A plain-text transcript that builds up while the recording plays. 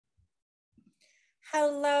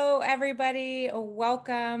Hello, everybody.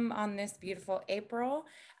 Welcome on this beautiful April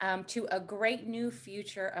to a great new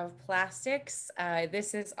future of plastics.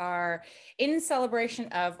 This is our in celebration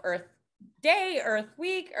of Earth Day, Earth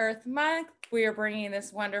Week, Earth Month. We are bringing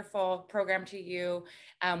this wonderful program to you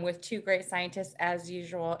with two great scientists, as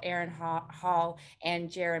usual, Erin Hall and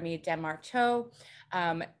Jeremy Demarteau.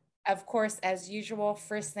 Of course, as usual,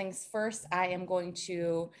 first things first, I am going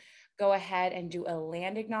to go ahead and do a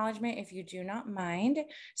land acknowledgement if you do not mind.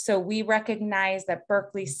 So we recognize that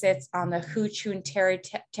Berkeley sits on the Huchun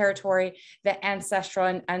territory, the ancestral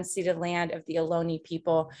and unceded land of the Ohlone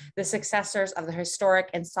people, the successors of the historic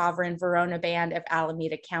and sovereign Verona Band of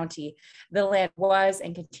Alameda County. The land was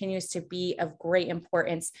and continues to be of great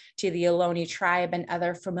importance to the Ohlone tribe and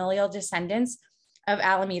other familial descendants of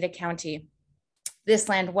Alameda County. This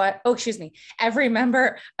land, every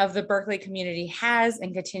member of the Berkeley community has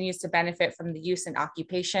and continues to benefit from the use and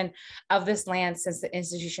occupation of this land since the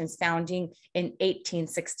institution's founding in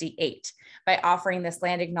 1868. By offering this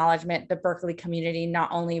land acknowledgement, the Berkeley community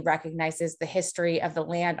not only recognizes the history of the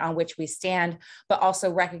land on which we stand, but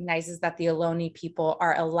also recognizes that the Ohlone people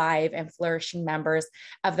are alive and flourishing members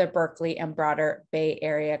of the Berkeley and broader Bay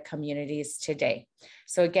Area communities today.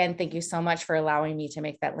 So again, thank you so much for allowing me to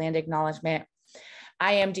make that land acknowledgement.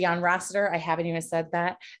 I am Dion Rossiter. I haven't even said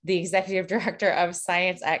that. The Executive Director of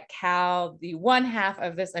Science at Cal, the one half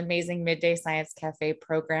of this amazing Midday Science Cafe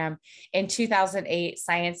program. In 2008,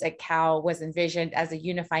 Science at Cal was envisioned as a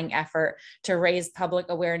unifying effort to raise public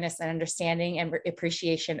awareness and understanding and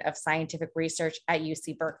appreciation of scientific research at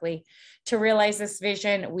UC Berkeley. To realize this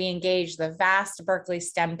vision, we engaged the vast Berkeley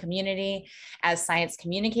STEM community as science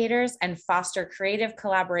communicators and foster creative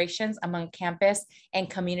collaborations among campus and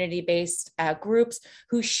community-based groups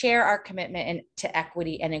who share our commitment to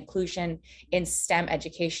equity and inclusion in STEM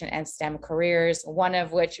education and STEM careers, one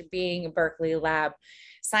of which being Berkeley Lab.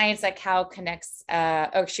 Science at Cal connects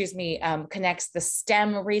the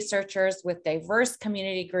STEM researchers with diverse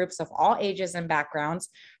community groups of all ages and backgrounds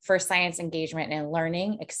for science engagement and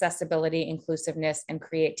learning. Accessibility, inclusiveness, and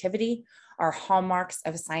creativity are hallmarks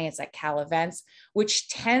of Science at Cal events, which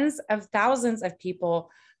tens of thousands of people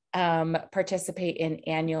participate in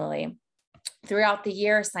annually. Throughout the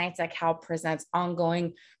year, Science at Cal presents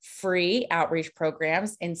ongoing free outreach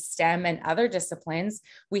programs in STEM and other disciplines.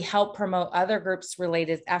 We help promote other groups'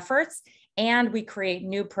 related efforts, and we create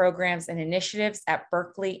new programs and initiatives at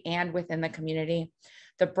Berkeley and within the community.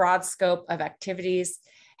 The broad scope of activities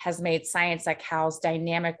has made Science at Cal's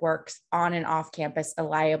dynamic work on and off campus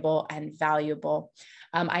reliable and valuable.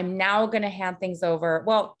 I'm now going to hand things over.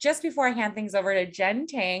 Well, just before I hand things over to Jen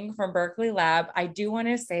Tang from Berkeley Lab, I do want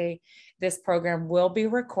to say this program will be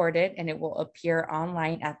recorded and it will appear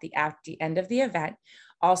online at the end of the event.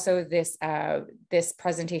 Also, this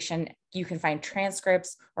presentation, you can find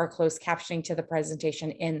transcripts or closed captioning to the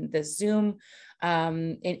presentation in the Zoom.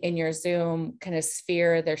 In your Zoom kind of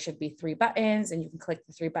sphere, there should be 3 buttons, and you can click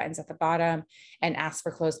the 3 buttons at the bottom and ask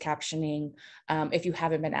for closed captioning if you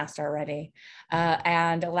haven't been asked already.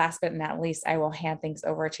 And last but not least, I will hand things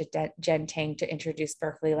over to Jen Tang to introduce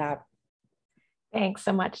Berkeley Lab. Thanks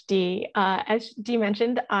so much, Dee. As Dee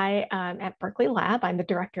mentioned, I am at Berkeley Lab. I'm the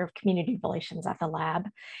Director of Community Relations at the lab.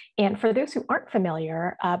 And for those who aren't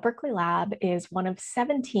familiar, Berkeley Lab is one of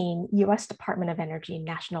 17 US Department of Energy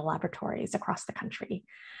national laboratories across the country.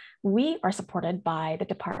 We are supported by the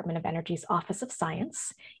Department of Energy's Office of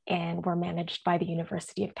Science, and we're managed by the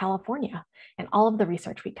University of California. And all of the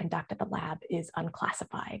research we conduct at the lab is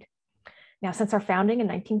unclassified. Now, since our founding in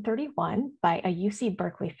 1931 by a UC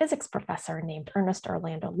Berkeley physics professor named Ernest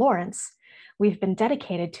Orlando Lawrence, we've been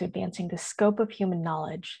dedicated to advancing the scope of human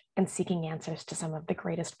knowledge and seeking answers to some of the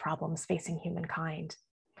greatest problems facing humankind.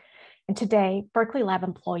 And today, Berkeley Lab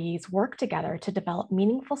employees work together to develop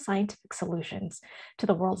meaningful scientific solutions to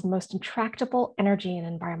the world's most intractable energy and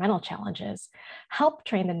environmental challenges, help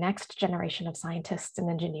train the next generation of scientists and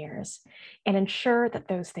engineers, and ensure that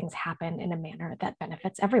those things happen in a manner that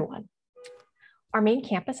benefits everyone. Our main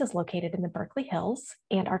campus is located in the Berkeley Hills,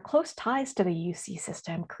 and our close ties to the UC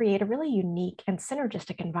system create a really unique and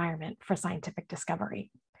synergistic environment for scientific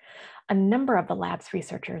discovery. A number of the lab's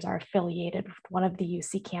researchers are affiliated with one of the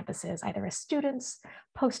UC campuses, either as students,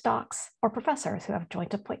 postdocs, or professors who have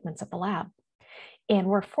joint appointments at the lab. And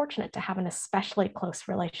we're fortunate to have an especially close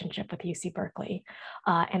relationship with UC Berkeley,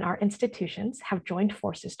 and our institutions have joined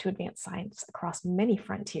forces to advance science across many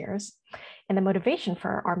frontiers. And the motivation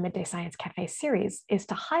for our Midday Science Cafe series is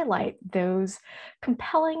to highlight those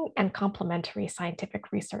compelling and complementary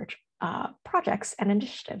scientific research projects and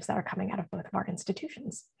initiatives that are coming out of both of our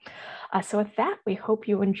institutions. So with that, we hope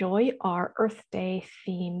you enjoy our Earth Day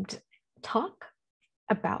themed talk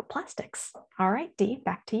about plastics. All right, Dee,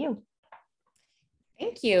 back to you.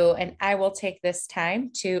 Thank you. And I will take this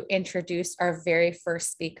time to introduce our very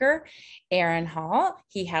first speaker, Aaron Hall.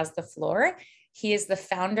 He has the floor. He is the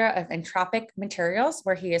founder of Entropic Materials,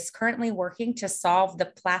 where he is currently working to solve the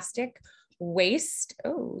plastic waste.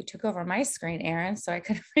 Oh, you took over my screen, Aaron, so I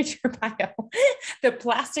couldn't read your bio. The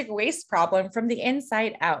plastic waste problem from the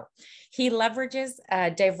inside out. He leverages a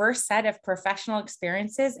diverse set of professional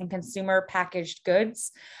experiences in consumer packaged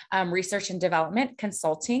goods, research and development,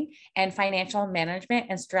 consulting, and financial management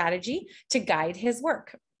and strategy to guide his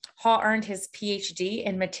work. Hall earned his PhD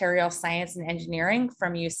in material science and engineering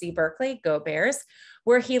from UC Berkeley, go Bears,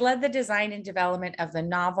 where he led the design and development of the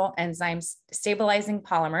novel enzymes stabilizing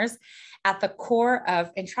polymers at the core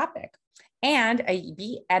of Entropic, and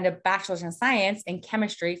a bachelor's in science and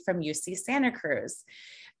chemistry from UC Santa Cruz.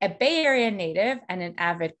 A Bay Area native and an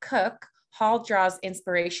avid cook, Hall draws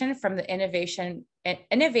inspiration from the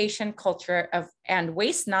innovation culture and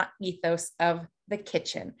waste not ethos of the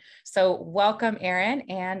kitchen. So welcome, Aaron,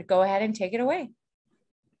 and go ahead and take it away.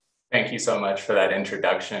 Thank you so much for that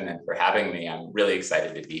introduction and for having me. I'm really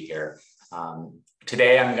excited to be here.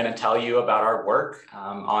 Today, I'm going to tell you about our work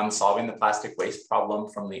on solving the plastic waste problem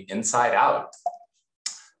from the inside out.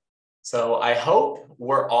 So I hope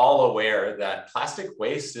we're all aware that plastic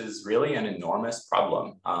waste is really an enormous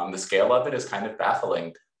problem. The scale of it is kind of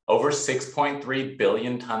baffling. Over 6.3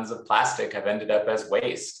 billion tons of plastic have ended up as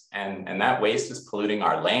waste. And that waste is polluting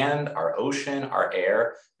our land, our ocean, our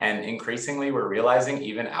air, and increasingly we're realizing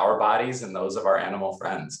even our bodies and those of our animal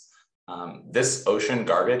friends. This ocean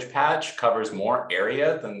garbage patch covers more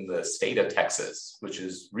area than the state of Texas, which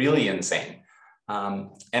is really insane. And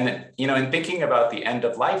in thinking about the end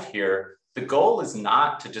of life here, the goal is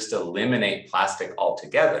not to just eliminate plastic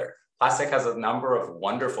altogether. Plastic has a number of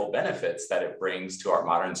wonderful benefits that it brings to our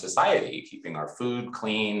modern society, keeping our food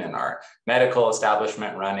clean and our medical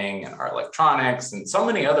establishment running and our electronics and so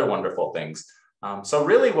many other wonderful things. So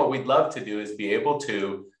really what we'd love to do is be able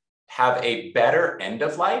to have a better end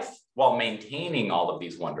of life while maintaining all of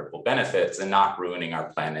these wonderful benefits and not ruining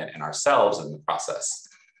our planet and ourselves in the process.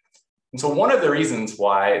 And so one of the reasons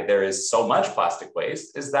why there is so much plastic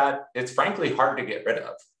waste is that it's frankly hard to get rid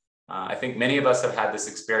of. I think many of us have had this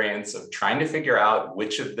experience of trying to figure out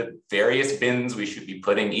which of the various bins we should be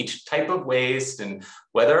putting each type of waste and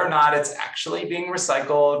whether or not it's actually being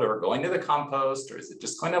recycled or going to the compost or is it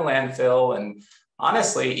just going to landfill, and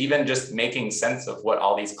honestly, even just making sense of what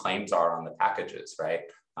all these claims are on the packages, right?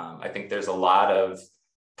 I think there's a lot of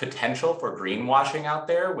potential for greenwashing out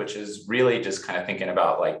there, which is really just kind of thinking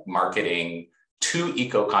about like marketing to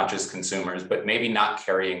eco-conscious consumers, but maybe not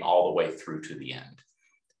carrying all the way through to the end.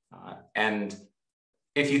 And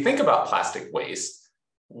if you think about plastic waste,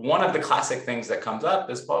 one of the classic things that comes up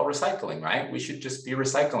is, well, recycling, right? We should just be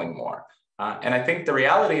recycling more. And I think the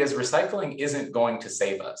reality is recycling isn't going to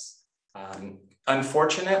save us.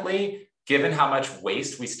 Unfortunately, given how much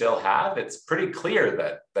waste we still have, it's pretty clear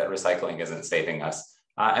that recycling isn't saving us.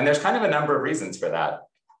 And there's kind of a number of reasons for that.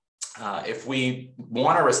 If we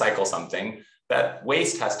want to recycle something, that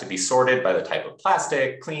waste has to be sorted by the type of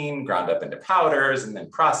plastic, cleaned, ground up into powders, and then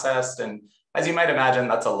processed. And as you might imagine,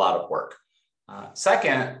 that's a lot of work.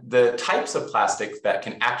 Second, the types of plastic that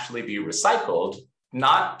can actually be recycled,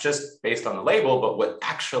 not just based on the label, but what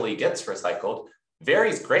actually gets recycled,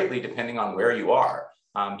 varies greatly depending on where you are.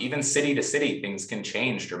 Even city to city, things can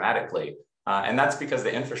change dramatically. And that's because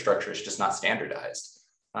the infrastructure is just not standardized.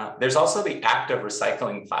 There's also the act of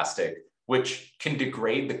recycling plastic, which can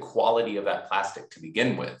degrade the quality of that plastic to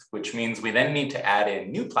begin with, which means we then need to add in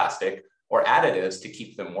new plastic or additives to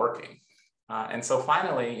keep them working. And so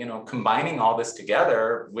finally, combining all this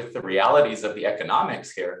together with the realities of the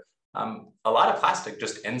economics here, a lot of plastic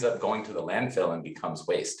just ends up going to the landfill and becomes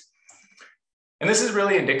waste. And this is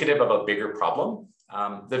really indicative of a bigger problem.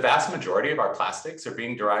 The vast majority of our plastics are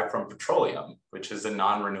being derived from petroleum, which is a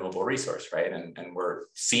non-renewable resource, right? And we're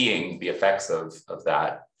seeing the effects of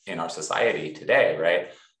that in our society today, right?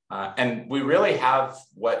 And we really have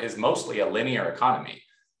what is mostly a linear economy,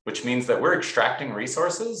 which means that we're extracting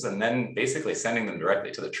resources and then basically sending them directly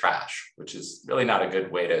to the trash, which is really not a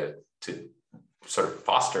good way to sort of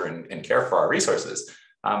foster and care for our resources.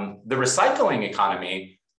 The recycling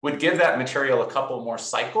economy would give that material a couple more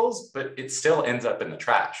cycles, but it still ends up in the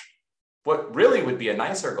trash. What really would be a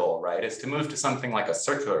nicer goal, right, is to move to something like a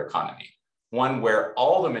circular economy, one where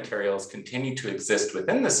all the materials continue to exist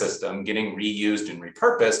within the system, getting reused and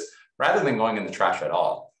repurposed, rather than going in the trash at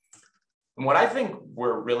all. And what I think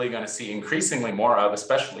we're really going to see increasingly more of,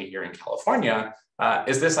 especially here in California,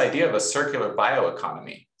 is this idea of a circular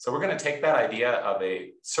bioeconomy. So we're going to take that idea of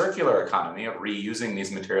a circular economy of reusing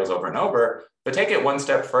these materials over and over, but take it one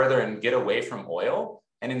step further and get away from oil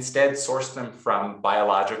and instead source them from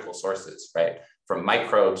biological sources, right? From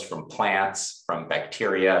microbes, from plants, from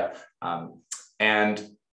bacteria. And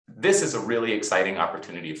this is a really exciting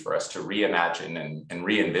opportunity for us to reimagine and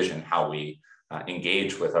re-envision how we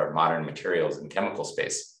engage with our modern materials and chemical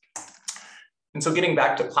space. And so getting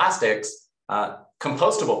back to plastics,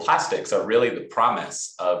 compostable plastics are really the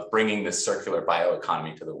promise of bringing this circular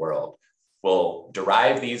bioeconomy to the world. We'll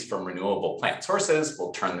derive these from renewable plant sources,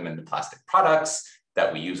 we'll turn them into plastic products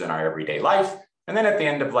that we use in our everyday life, and then at the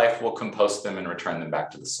end of life, we'll compost them and return them back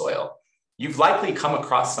to the soil. You've likely come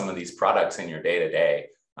across some of these products in your day-to-day,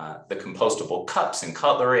 the compostable cups and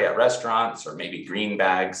cutlery at restaurants, or maybe green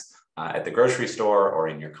bags at the grocery store or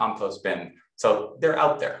in your compost bin. So they're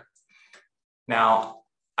out there. Now,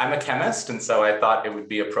 I'm a chemist, and so I thought it would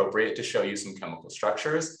be appropriate to show you some chemical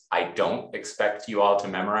structures. I don't expect you all to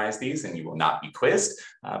memorize these, and you will not be quizzed,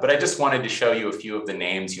 but I just wanted to show you a few of the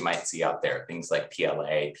names you might see out there, things like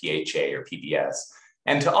PLA, PHA, or PBS,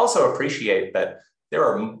 and to also appreciate that there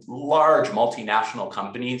are large multinational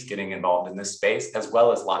companies getting involved in this space, as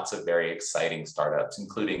well as lots of very exciting startups,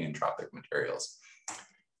 including Entropic Materials.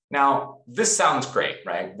 Now, this sounds great,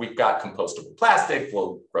 right? We've got compostable plastic,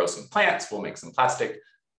 we'll grow some plants, we'll make some plastic,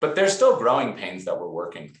 but there's still growing pains that we're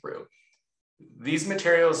working through. These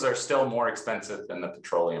materials are still more expensive than the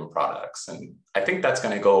petroleum products. And I think that's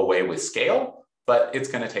going to go away with scale, but it's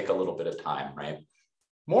going to take a little bit of time, right?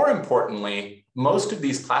 More importantly, most of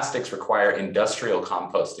these plastics require industrial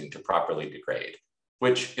composting to properly degrade,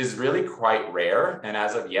 which is really quite rare and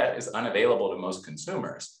as of yet is unavailable to most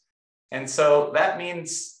consumers. And so that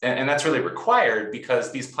means, and that's really required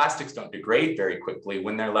because these plastics don't degrade very quickly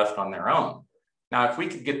when they're left on their own. Now, if we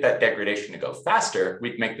could get that degradation to go faster,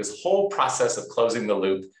 we'd make this whole process of closing the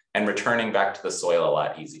loop and returning back to the soil a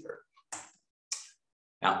lot easier.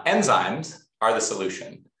 Now, enzymes are the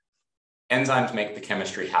solution. Enzymes make the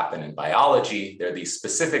chemistry happen in biology. They're these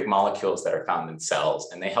specific molecules that are found in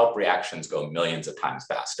cells, and they help reactions go millions of times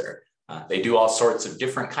faster. They do all sorts of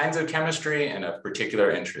different kinds of chemistry, and of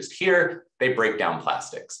particular interest here, they break down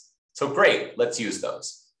plastics. So great, let's use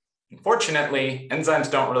those. Unfortunately,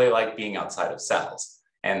 enzymes don't really like being outside of cells,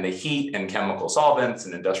 and the heat and chemical solvents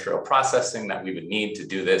and industrial processing that we would need to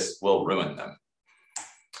do this will ruin them.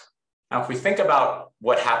 Now, if we think about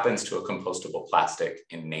what happens to a compostable plastic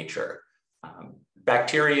in nature,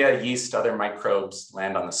 bacteria, yeast, other microbes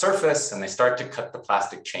land on the surface and they start to cut the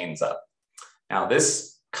plastic chains up. Now,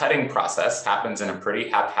 this cutting process happens in a pretty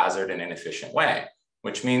haphazard and inefficient way,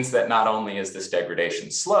 which means that not only is this degradation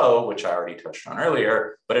slow, which I already touched on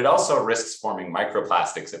earlier, but it also risks forming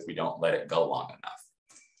microplastics if we don't let it go long enough.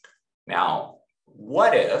 Now,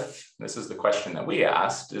 what if, this is the question that we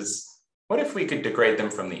asked, is what if we could degrade them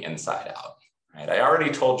from the inside out? Right? I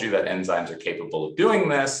already told you that enzymes are capable of doing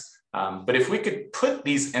this, but if we could put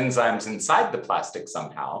these enzymes inside the plastic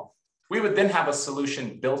somehow, we would then have a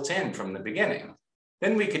solution built in from the beginning.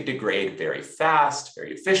 Then we could degrade very fast,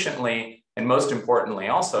 very efficiently, and most importantly,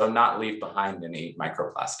 also not leave behind any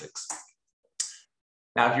microplastics.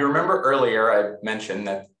 Now, if you remember earlier, I mentioned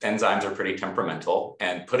that enzymes are pretty temperamental,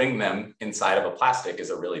 and putting them inside of a plastic is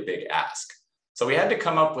a really big ask. So we had to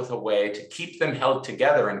come up with a way to keep them held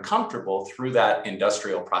together and comfortable through that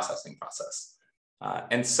industrial processing process.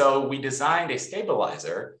 And so we designed a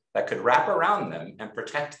stabilizer that could wrap around them and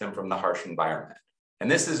protect them from the harsh environment. And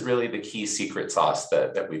this is really the key secret sauce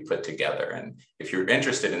that we put together. And if you're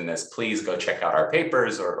interested in this, please go check out our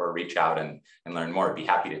papers or reach out and learn more. I'd be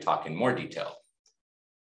happy to talk in more detail.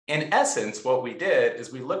 In essence, what we did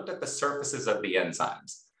is we looked at the surfaces of the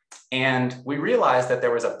enzymes, and we realized that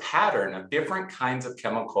there was a pattern of different kinds of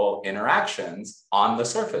chemical interactions on the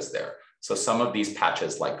surface there. So some of these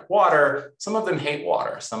patches like water, some of them hate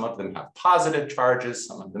water, some of them have positive charges,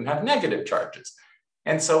 some of them have negative charges.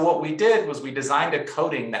 And so what we did was we designed a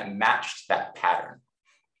coating that matched that pattern.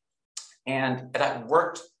 And that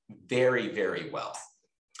worked very, very well.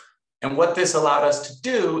 And what this allowed us to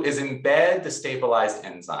do is embed the stabilized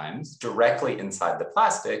enzymes directly inside the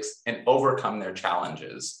plastics and overcome their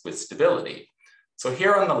challenges with stability. So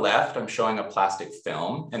here on the left, I'm showing a plastic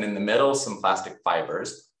film, and in the middle, some plastic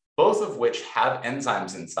fibers, both of which have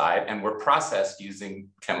enzymes inside and were processed using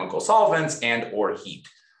chemical solvents and or heat.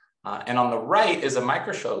 And on the right is a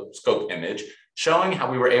microscope image showing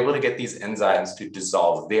how we were able to get these enzymes to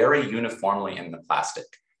dissolve very uniformly in the plastic.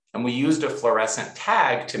 And we used a fluorescent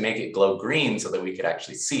tag to make it glow green so that we could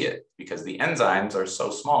actually see it, because the enzymes are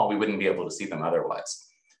so small, we wouldn't be able to see them otherwise.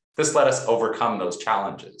 This let us overcome those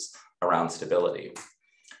challenges. around stability.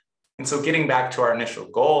 And so getting back to our initial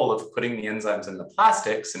goal of putting the enzymes in the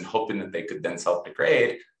plastics and hoping that they could then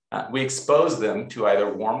self-degrade, we expose them to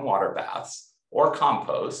either warm water baths or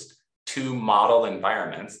compost, two model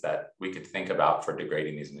environments that we could think about for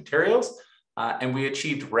degrading these materials. And we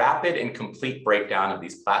achieved rapid and complete breakdown of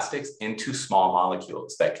these plastics into small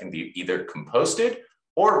molecules that can be either composted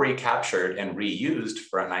or recaptured and reused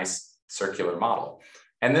for a nice circular model.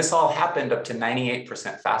 And this all happened up to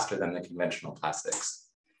 98% faster than the conventional plastics.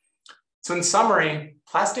 So in summary,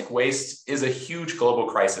 plastic waste is a huge global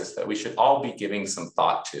crisis that we should all be giving some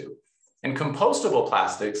thought to. And compostable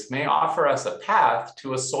plastics may offer us a path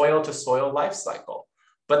to a soil-to-soil life cycle,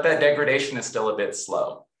 but that degradation is still a bit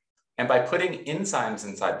slow. And by putting enzymes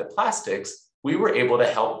inside the plastics, we were able to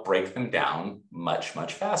help break them down much,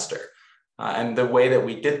 much faster. And the way that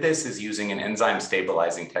we did this is using an enzyme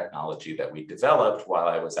stabilizing technology that we developed while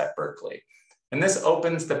I was at Berkeley. And this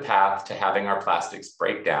opens the path to having our plastics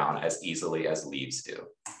break down as easily as leaves do.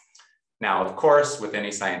 Now, of course, with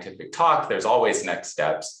any scientific talk, there's always next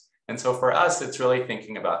steps. And so for us, it's really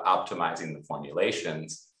thinking about optimizing the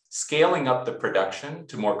formulations, scaling up the production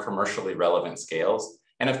to more commercially relevant scales,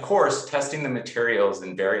 and of course, testing the materials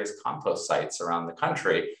in various compost sites around the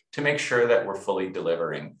country to make sure that we're fully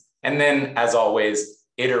delivering. And then, as always,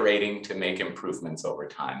 iterating to make improvements over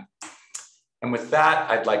time. And with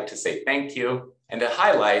that, I'd like to say thank you and to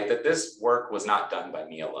highlight that this work was not done by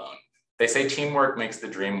me alone. They say teamwork makes the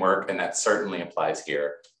dream work, and that certainly applies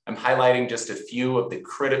here. I'm highlighting just a few of the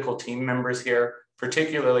critical team members here,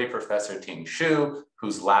 particularly Professor Ting Xu,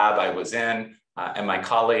 whose lab I was in, and my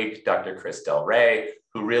colleague, Dr. Chris Del Rey,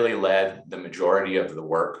 who really led the majority of the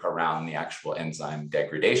work around the actual enzyme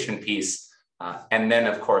degradation piece. And then,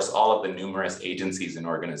 of course, all of the numerous agencies and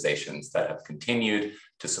organizations that have continued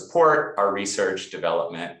to support our research,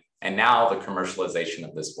 development, and now the commercialization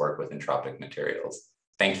of this work with entropic materials.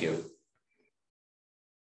 Thank you.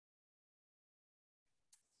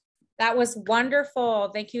 That was wonderful.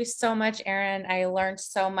 Thank you so much, Aaron. I learned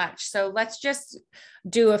so much. So let's just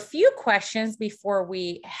do a few questions before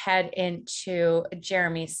we head into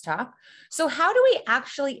Jeremy's talk. So how do we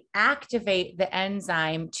actually activate the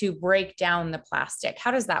enzyme to break down the plastic? How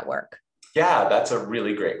does that work? Yeah, that's a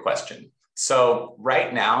really great question. So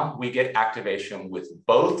right now we get activation with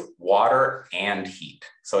both water and heat.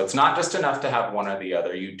 So it's not just enough to have one or the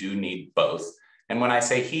other. You do need both. And when I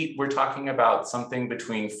say heat, we're talking about something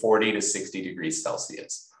between 40 to 60 degrees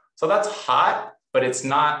Celsius. So that's hot, but it's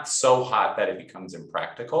not so hot that it becomes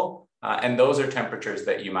impractical. And those are temperatures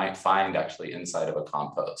that you might find actually inside of a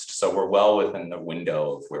compost. So we're well within the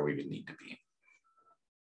window of where we would need to be.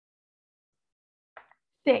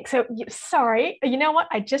 Thanks. So sorry, you know what?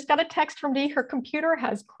 I just got a text from Dee. Her computer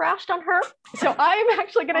has crashed on her. So I'm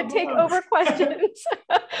actually going to take over questions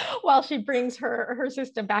while she brings her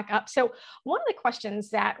system back up. So one of the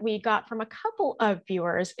questions that we got from a couple of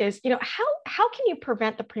viewers is, how can you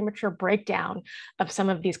prevent the premature breakdown of some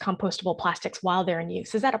of these compostable plastics while they're in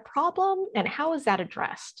use? Is that a problem? And how is that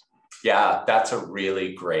addressed? Yeah, that's a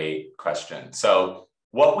really great question. So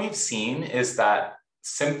what we've seen is that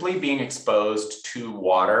simply being exposed to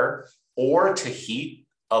water or to heat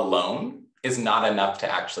alone is not enough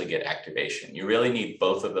to actually get activation. You really need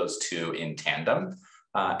both of those two in tandem.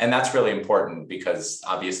 And that's really important because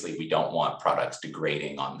obviously we don't want products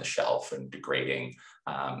degrading on the shelf and degrading.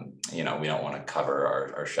 We don't want to cover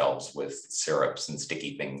our shelves with syrups and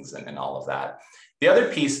sticky things and all of that. The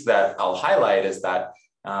other piece that I'll highlight is that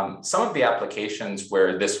some of the applications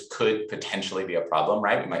where this could potentially be a problem,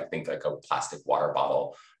 right? We might think like a plastic water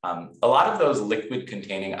bottle. A lot of those liquid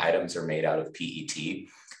containing items are made out of PET.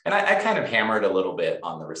 And I kind of hammered a little bit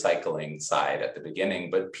on the recycling side at the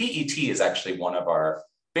beginning, but PET is actually one of our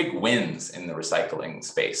big wins in the recycling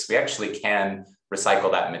space. We actually can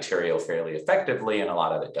recycle that material fairly effectively, and a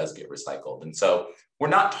lot of it does get recycled. And so we're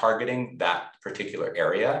not targeting that particular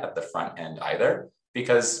area at the front end either,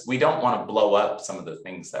 because we don't want to blow up some of the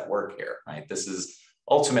things that work here, right? This is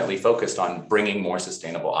ultimately focused on bringing more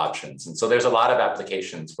sustainable options. And so there's a lot of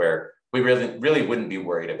applications where we really wouldn't be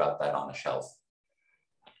worried about that on a shelf.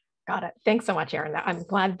 Got it. Thanks so much, Aaron. I'm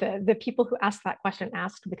glad the people who asked that question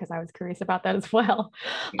asked, because I was curious about that as well.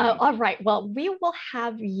 All right. Well, we will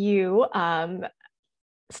have you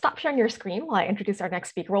stop sharing your screen while I introduce our next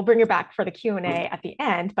speaker. We'll bring you back for the Q&A at the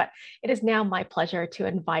end, but it is now my pleasure to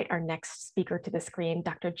invite our next speaker to the screen,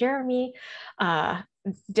 Dr. Jeremy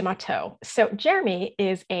Demarteau. So Jeremy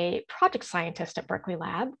is a project scientist at Berkeley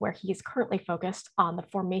Lab, where he is currently focused on the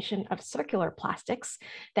formation of circular plastics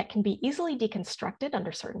that can be easily deconstructed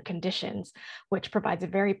under certain conditions, which provides a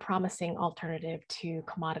very promising alternative to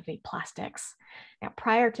commodity plastics. Now,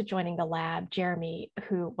 prior to joining the lab, Jeremy,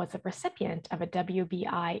 who was a recipient of a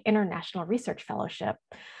WBI International Research Fellowship,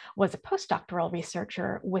 was a postdoctoral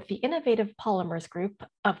researcher with the Innovative Polymers Group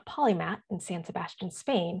of Polymat in San Sebastian,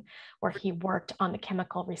 Spain, where he worked on the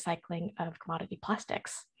chemical recycling of commodity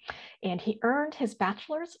plastics. And he earned his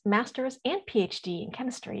bachelor's, master's, and PhD in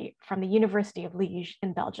chemistry from the University of Liège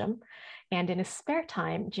in Belgium. And in his spare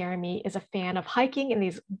time, Jeremy is a fan of hiking in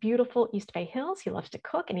these beautiful East Bay hills. He loves to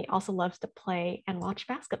cook, and he also loves to play and watch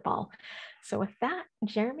basketball. So with that,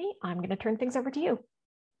 Jeremy, I'm going to turn things over to you.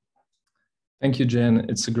 Thank you, Jen.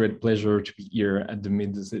 It's a great pleasure to be here at the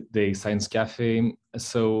Midday Science Cafe.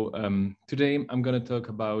 So today I'm going to talk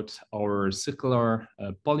about our circular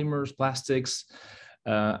polymers, plastics.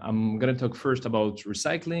 I'm going to talk first about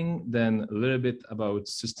recycling, then a little bit about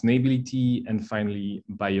sustainability, and finally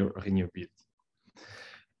biorenewability.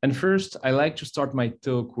 And first, I like to start my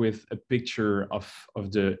talk with a picture of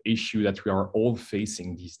the issue that we are all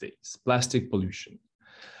facing these days, plastic pollution.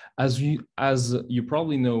 As you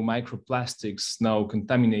probably know, microplastics now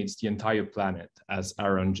contaminates the entire planet, as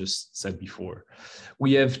Aaron just said before.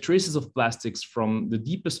 We have traces of plastics from the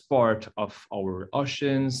deepest part of our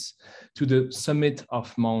oceans to the summit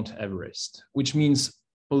of Mount Everest, which means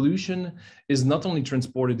pollution is not only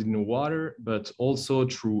transported in the water, but also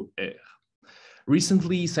through air.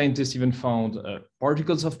 Recently, scientists even found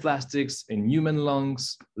particles of plastics in human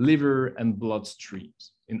lungs, liver, and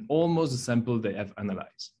bloodstreams in almost the sample they have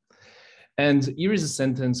analyzed. And here is a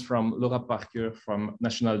sentence from Laura Parker from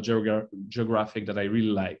National Geographic that I really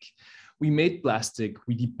like. We made plastic,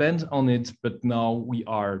 we depend on it, but now we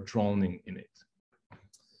are drowning in it.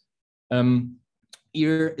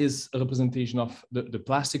 Here is a representation of the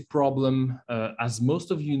plastic problem. As most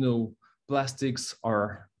of you know, plastics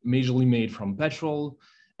are majorly made from petrol,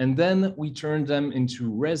 and then we turn them into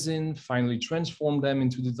resin, finally transform them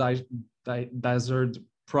into the desired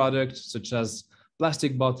products such as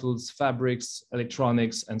plastic bottles, fabrics,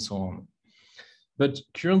 electronics, and so on. But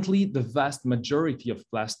currently, the vast majority of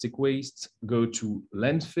plastic waste go to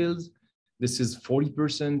landfills. This is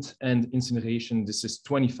 40%, and incineration, this is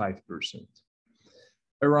 25%.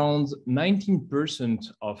 Around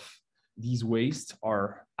 19% of these wastes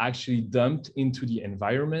are actually dumped into the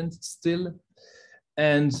environment still,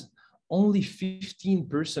 and only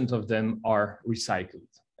 15% of them are recycled.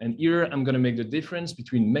 And here I'm going to make the difference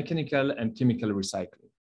between mechanical and chemical recycling.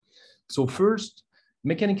 So first,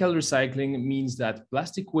 mechanical recycling means that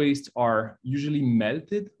plastic waste are usually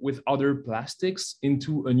melted with other plastics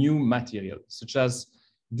into a new material, such as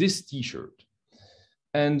this t-shirt,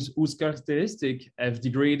 and whose characteristics have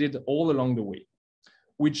degraded all along the way,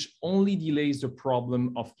 which only delays the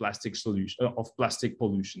problem of plastic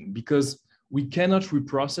pollution, because we cannot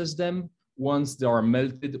reprocess them once they are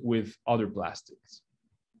melted with other plastics.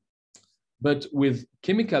 But with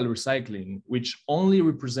chemical recycling, which only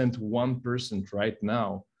represent 1% right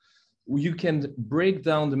now, you can break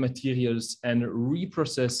down the materials and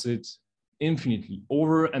reprocess it infinitely,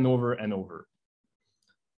 over and over and over.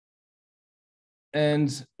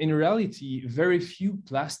 And in reality, very few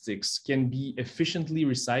plastics can be efficiently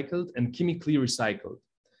recycled and chemically recycled.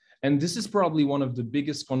 And this is probably one of the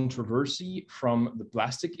biggest controversy from the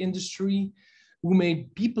plastic industry, who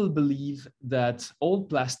made people believe that all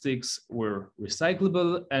plastics were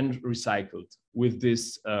recyclable and recycled with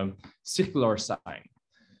this circular sign.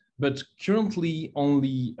 But currently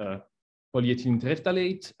only polyethylene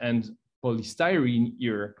terephthalate and polystyrene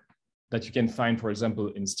here that you can find, for example,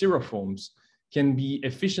 in styrofoams, can be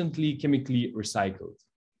efficiently chemically recycled.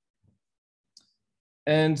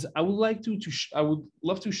 And I would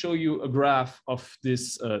love to show you a graph of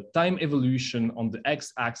this time evolution on the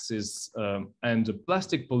x-axis and the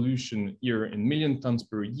plastic pollution here in million tons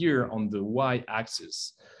per year on the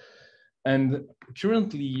y-axis. And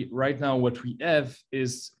currently, right now, what we have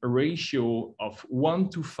is a ratio of 1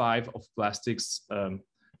 to 5 of plastics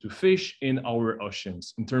to fish in our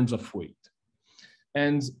oceans in terms of weight.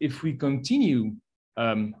 And if we continue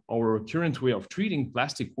our current way of treating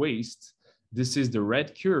plastic waste, this is the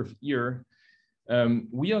red curve here,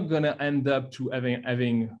 we are gonna end up to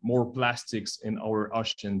having more plastics in our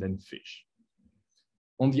ocean than fish.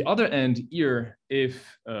 On the other end here,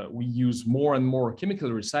 if we use more and more chemical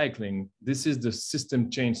recycling, this is the system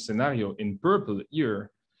change scenario in purple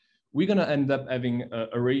here, we're gonna end up having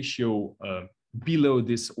a ratio below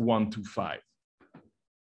this 1 to 5.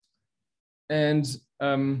 And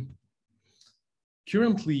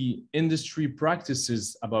currently industry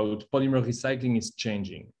practices about polymer recycling is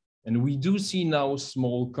changing. And we do see now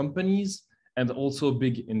small companies and also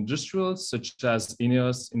big industrials such as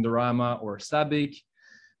Eneos, Indorama, or Sabic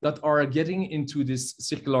that are getting into this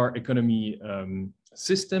circular economy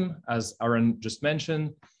system, as Aaron just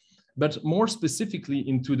mentioned, but more specifically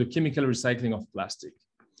into the chemical recycling of plastic.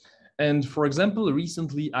 And for example,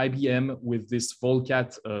 recently IBM with this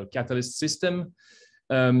Volcat catalyst system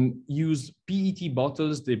use PET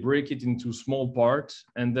bottles, they break it into small parts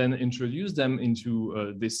and then introduce them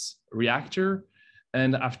into this reactor.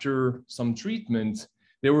 And after some treatment,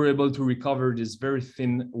 they were able to recover this very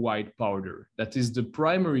thin white powder. That is the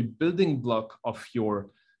primary building block of your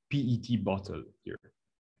PET bottle here.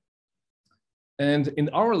 And in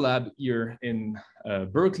our lab here in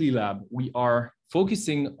Berkeley Lab, we are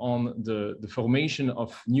focusing on the formation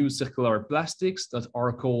of new circular plastics that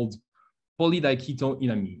are called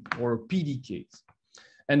polydiketoenamine, or PDKs.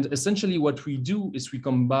 And essentially what we do is we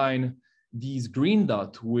combine these green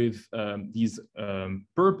dot with these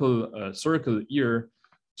purple circle here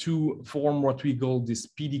to form what we call this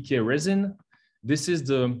PDK resin. This is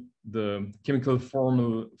the chemical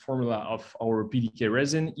formula of our PDK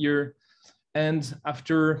resin here. And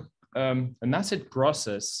after an acid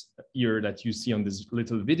process here that you see on this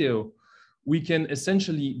little video, we can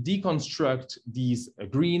essentially deconstruct these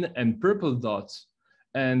green and purple dots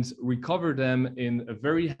and recover them in a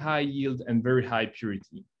very high yield and very high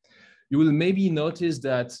purity. You will maybe notice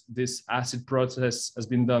that this acid process has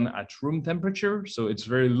been done at room temperature, so it's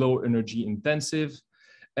very low energy intensive.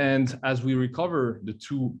 And as we recover the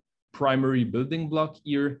two primary building block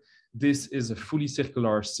here, this is a fully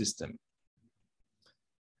circular system.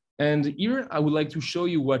 And here I would like to show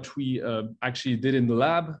you what we actually did in the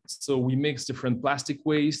lab. So we mix different plastic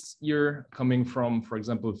wastes here coming from, for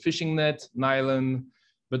example, fishing net, nylon,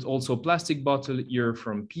 but also plastic bottle here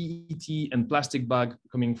from PET and plastic bag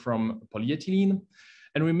coming from polyethylene.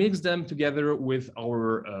 And we mix them together with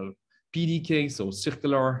our PDK, so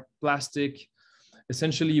circular plastic.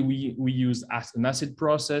 Essentially, we use an acid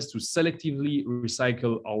process to selectively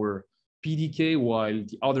recycle our PDK while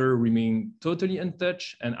the other remain totally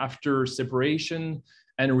untouched. And after separation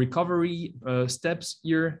and recovery steps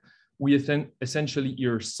here, we essentially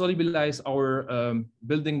here solubilize our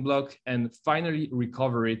building block and finally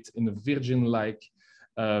recover it in a virgin-like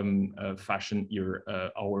fashion here,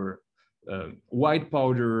 our white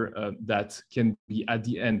powder that can be at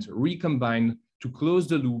the end recombined to close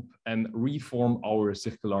the loop and reform our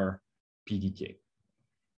circular PDK.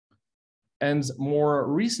 And more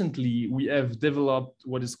recently, we have developed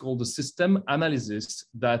what is called a system analysis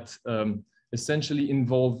that essentially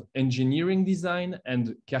involve engineering design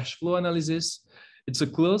and cash flow analysis. It's a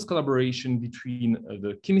close collaboration between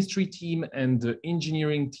the chemistry team and the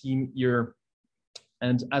engineering team here.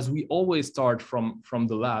 And as we always start from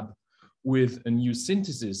the lab with a new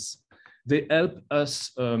synthesis, they help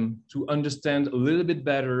us to understand a little bit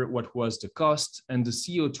better what was the cost and the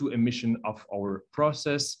CO2 emission of our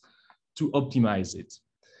process to optimize it.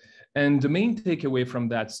 And the main takeaway from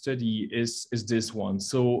that study is this one.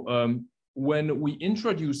 So when we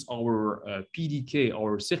introduce our PDK,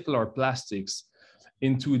 our circular plastics,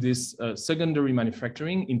 into this secondary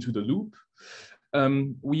manufacturing, into the loop,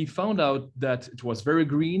 we found out that it was very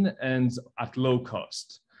green and at low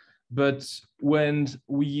cost. But when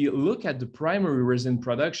we look at the primary resin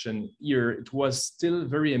production here, it was still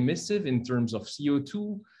very emissive in terms of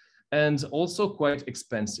CO2 and also quite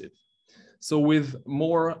expensive. So with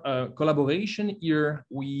more collaboration here,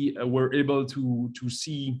 we were able to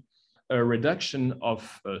see a reduction of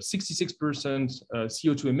 66%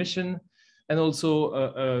 CO2 emission and also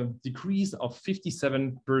a decrease of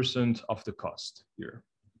 57% of the cost here.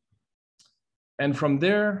 And from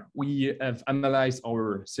there, we have analyzed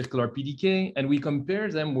our circular PDK and we compare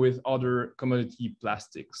them with other commodity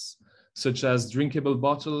plastics, such as drinkable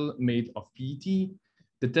bottle made of PET,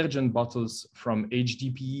 detergent bottles from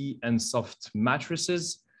HDPE, and soft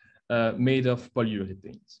mattresses made of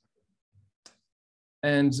polyurethanes.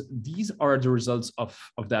 And these are the results of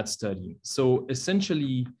that study. So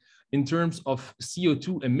essentially, in terms of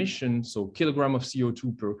CO2 emission, so kilogram of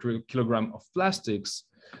CO2 per kilogram of plastics,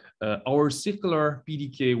 our circular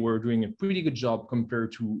PDK were doing a pretty good job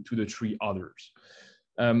compared to the three others.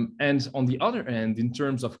 And on the other end, in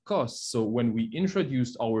terms of costs, so when we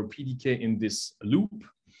introduced our PDK in this loop,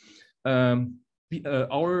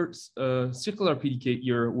 our circular PDK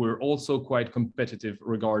here were also quite competitive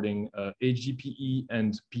regarding HDPE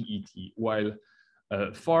and PET, while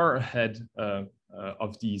far ahead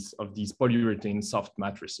of these polyurethane soft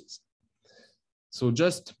mattresses. So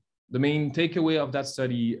just the main takeaway of that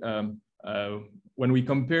study, when we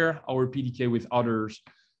compare our PDK with others,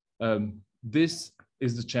 this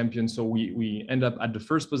is the champion. So we end up at the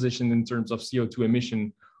first position in terms of CO2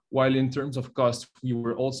 emission, while in terms of cost, we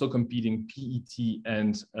were also competing PET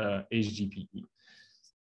and HDPE.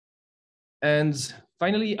 And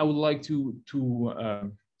finally, I would like to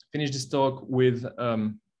finish this talk with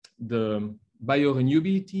the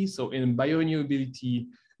biorenewability. So in biorenewability,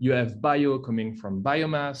 you have bio coming from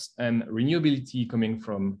biomass and renewability coming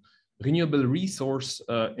from renewable resource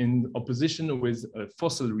in opposition with a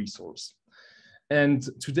fossil resource. And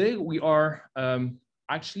today we are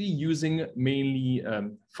actually using mainly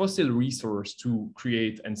fossil resource to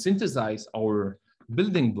create and synthesize our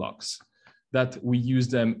building blocks, that we use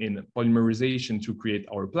them in polymerization to create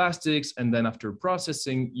our plastics. And then after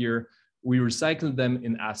processing here, we recycle them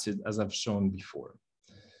in acid, as I've shown before.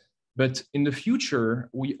 But in the future,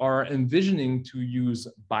 we are envisioning to use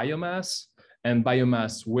biomass and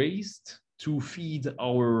biomass waste to feed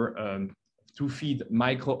our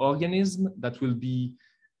microorganisms that will be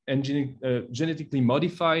genetically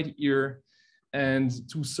modified here, and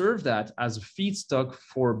to serve that as a feedstock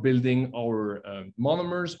for building our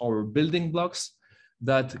monomers, our building blocks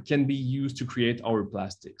that can be used to create our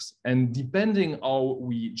plastics. And depending how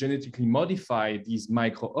we genetically modify these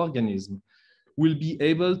microorganisms, we'll be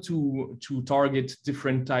able to target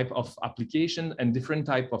different type of application and different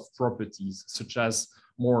type of properties, such as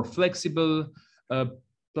more flexible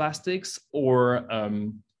plastics or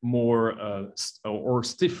or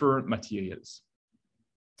stiffer materials.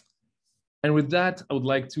 And with that, I would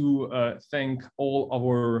like to thank all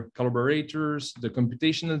our collaborators, the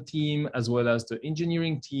computational team, as well as the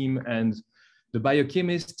engineering team and the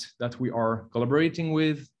biochemist that we are collaborating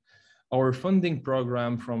with, our funding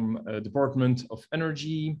program from Department of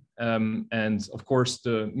Energy, and of course,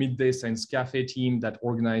 the Midday Science Cafe team that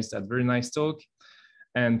organized that very nice talk.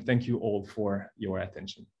 And thank you all for your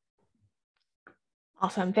attention.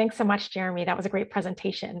 Awesome. Thanks so much, Jeremy. That was a great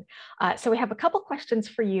presentation. So we have a couple questions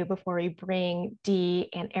for you before we bring Dee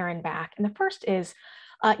and Aaron back. And the first is,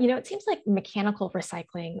 it seems like mechanical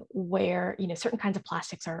recycling, where certain kinds of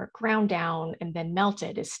plastics are ground down and then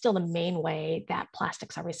melted, is still the main way that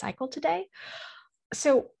plastics are recycled today.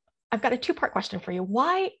 So I've got a two-part question for you.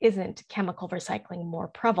 Why isn't chemical recycling more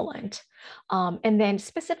prevalent? And then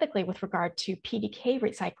specifically with regard to PDK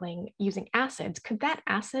recycling using acids, could that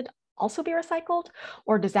acid also be recycled,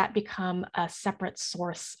 or does that become a separate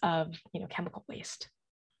source of chemical waste?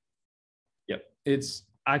 Yeah, it's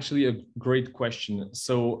actually a great question.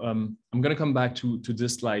 So I'm going to come back to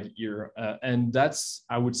this slide here, and that's,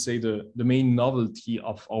 I would say, the main novelty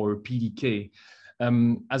of our PDK.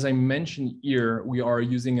 As I mentioned here, we are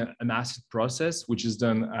using an acid process, which is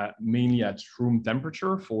done mainly at room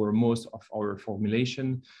temperature for most of our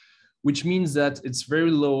formulation, which means that it's very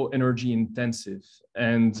low energy intensive.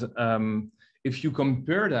 And if you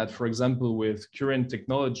compare that, for example, with current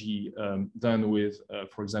technology done with,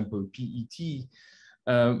 for example, PET,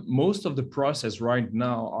 most of the process right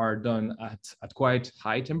now are done at quite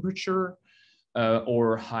high temperature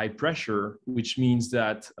or high pressure, which means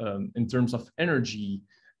that in terms of energy,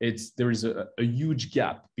 there is a huge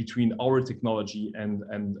gap between our technology and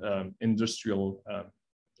industrial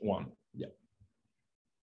one. Yeah.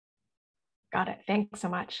 Got it. Thanks so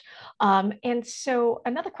much. And so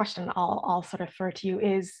another question I'll sort of throw to you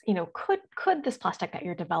is, could this plastic that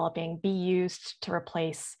you're developing be used to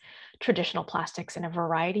replace traditional plastics in a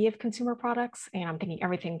variety of consumer products? And I'm thinking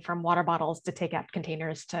everything from water bottles to takeout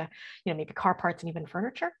containers to, maybe car parts and even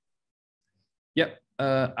furniture. Yep.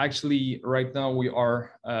 Actually, right now we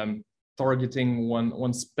are targeting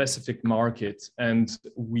one specific market, and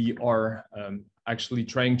we are actually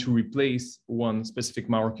trying to replace one specific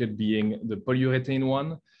market, being the polyurethane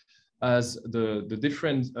one, as the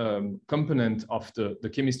different component of the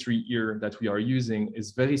chemistry here that we are using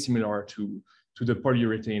is very similar to the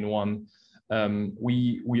polyurethane one.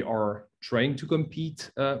 We are trying to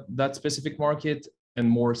compete that specific market, and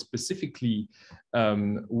more specifically,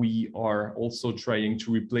 we are also trying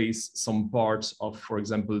to replace some parts of, for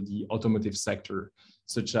example, the automotive sector,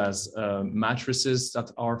 such as mattresses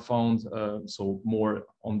that are found, so more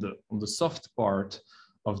on the soft part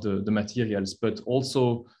of the materials, but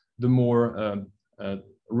also the more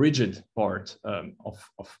rigid part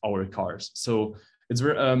of our cars. So it's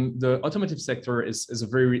very, the automotive sector is a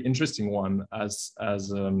very interesting one, as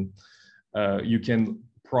you can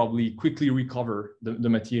probably quickly recover the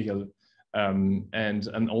material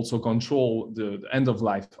and also control the end of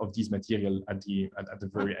life of these material at the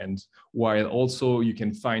very end, while also you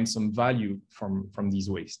can find some value from these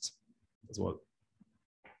wastes as well.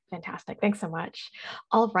 Fantastic. Thanks so much.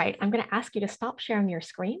 All right, I'm going to ask you to stop sharing your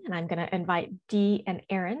screen, and I'm going to invite Dee and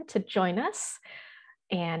Aaron to join us.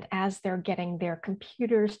 And as they're getting their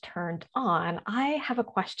computers turned on, I have a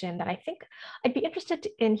question that I think I'd be interested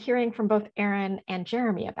in hearing from both Aaron and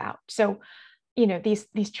Jeremy about. So, you know,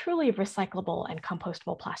 these truly recyclable and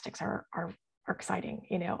compostable plastics are exciting.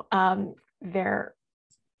 You know, they're,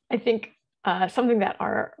 I think, something that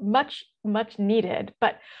are much needed.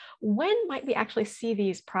 But when might we actually see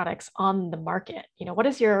these products on the market? You know, what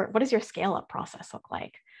is your scale up process look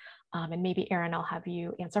like? And maybe Aaron, I'll have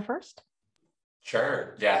you answer first.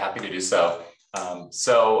 Sure. Yeah, happy to do so.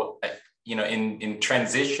 You know, in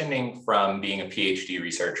transitioning from being a PhD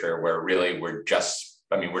researcher, where really we're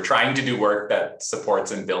trying to do work that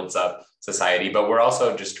supports and builds up society, but we're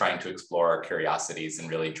also just trying to explore our curiosities and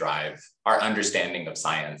really drive our understanding of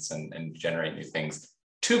science and generate new things,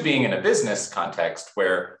 to being in a business context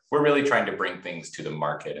where we're really trying to bring things to the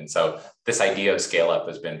market. And so this idea of scale up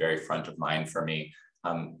has been very front of mind for me.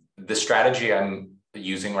 The strategy I'm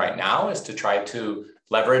using right now is to try to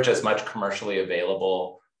leverage as much commercially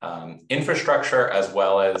available infrastructure as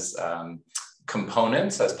well as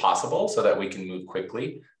components as possible so that we can move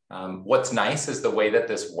quickly. What's nice is the way that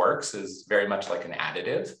this works is very much like an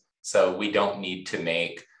additive. So we don't need to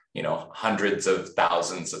make, you know, hundreds of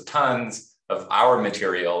thousands of tons of our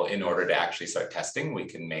material in order to actually start testing. We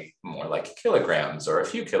can make more like kilograms or a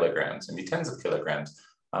few kilograms, maybe tens of kilograms.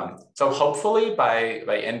 So hopefully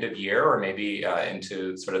by end of year, or maybe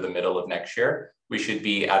into sort of the middle of next year, we should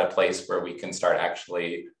be at a place where we can start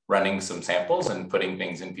actually running some samples and putting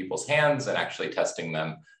things in people's hands and actually testing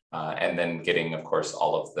them, and then getting, of course,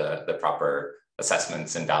 all of the proper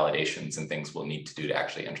assessments and validations and things we'll need to do to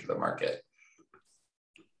actually enter the market.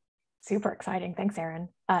 Super exciting. Thanks, Aaron.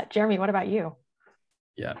 Jeremy, what about you?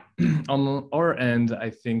 Yeah, on our end, I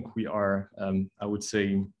think we are, I would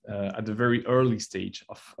say, at the very early stage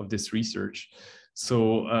of this research. So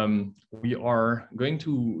we are going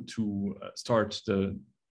to start the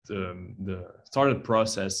startup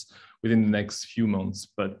process within the next few months.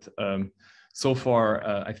 But so far,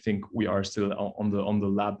 I think we are still on the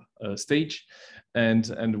lab stage,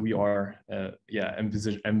 and we are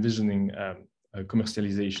envisioning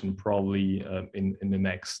commercialization probably in the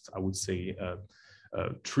next, I would say,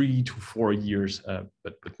 3 to 4 years,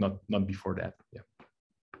 but not before that. Yeah.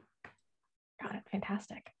 Got it.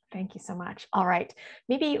 Fantastic. Thank you so much. All right,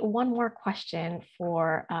 maybe one more question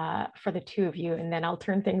for the two of you, and then I'll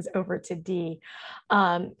turn things over to Dee.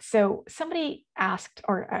 So somebody asked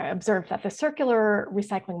or observed that the circular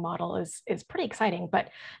recycling model is pretty exciting, but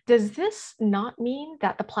does this not mean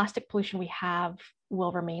that the plastic pollution we have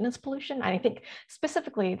will remain as pollution? And I think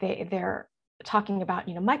specifically they're talking about,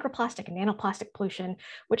 you know, microplastic and nanoplastic pollution,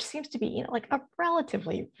 which seems to be, you know, like a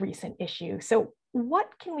relatively recent issue. So what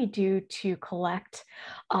can we do to collect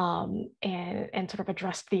and sort of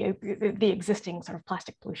address the existing sort of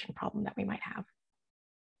plastic pollution problem that we might have?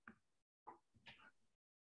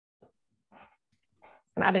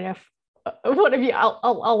 And I don't know if one of you,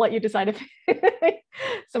 I'll let you decide if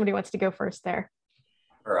somebody wants to go first there.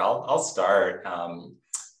 Or I'll start.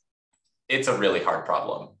 It's a really hard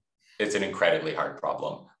problem. It's an incredibly hard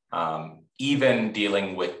problem. Even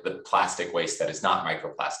dealing with the plastic waste that is not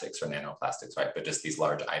microplastics or nanoplastics, right, but just these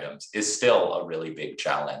large items is still a really big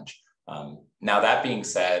challenge. Now, that being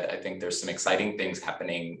said, I think there's some exciting things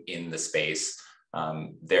happening in the space.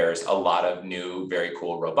 There's a lot of new, very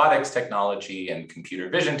cool robotics technology and computer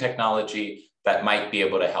vision technology that might be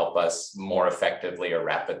able to help us more effectively or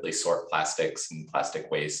rapidly sort plastics and plastic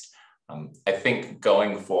waste. I think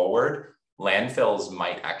going forward, landfills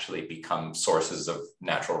might actually become sources of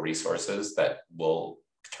natural resources that we'll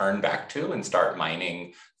turn back to and start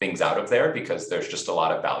mining things out of there, because there's just a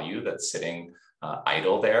lot of value that's sitting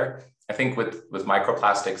idle there. I think with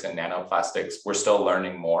microplastics and nanoplastics, we're still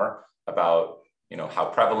learning more about, you know, how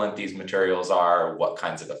prevalent these materials are, what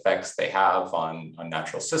kinds of effects they have on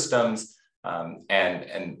natural systems,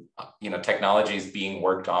 and you know, technologies being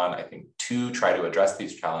worked on, I think, to try to address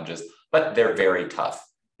these challenges, but they're very tough.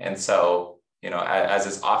 And so, you know, as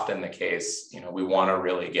is often the case, you know, we want to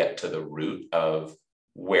really get to the root of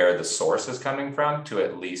where the source is coming from to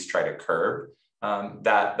at least try to curb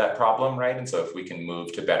that problem, right? And so if we can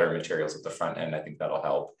move to better materials at the front end, I think that'll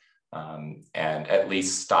help, and at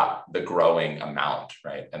least stop the growing amount,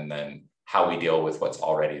 right? And then how we deal with what's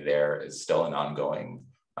already there is still an ongoing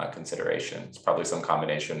consideration. It's probably some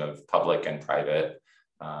combination of public and private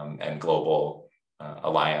and global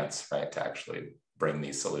alliance, right, to actually bring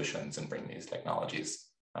these solutions and bring these technologies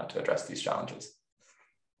to address these challenges.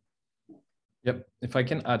 Yep, if I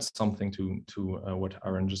can add something to what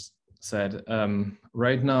Aaron just said,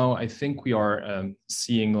 right now, I think we are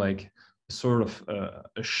seeing like sort of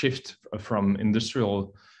a shift from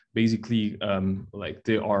industrial, basically like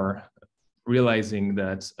they are realizing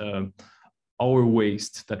that our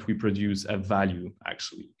waste that we produce have value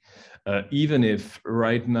actually. Even if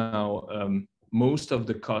right now, most of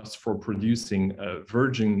the costs for producing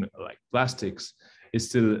virgin like plastics is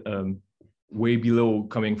still way below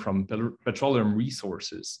coming from petroleum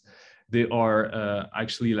resources. They are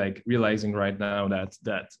actually like realizing right now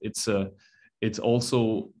that it's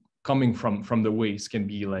also coming from the waste can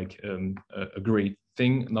be like a great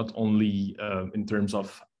thing, not only in terms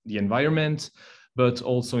of the environment, but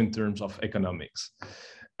also in terms of economics.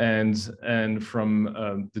 And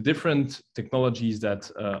from the different technologies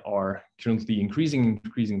that are currently increasing,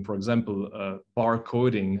 for example,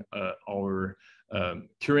 barcoding our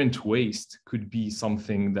current waste could be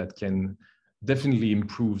something that can definitely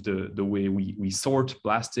improve the way we sort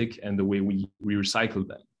plastic and the way we recycle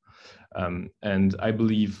them. And I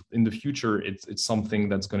believe in the future, it's something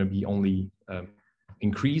that's going to be only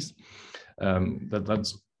increase.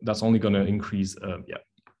 That's only going to increase,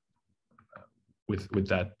 with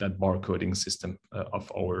that barcoding system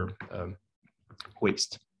of our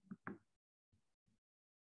waste.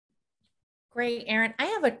 Great, Aaron. I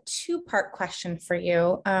have a two-part question for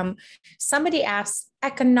you. Somebody asked,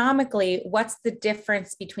 economically, what's the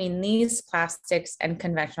difference between these plastics and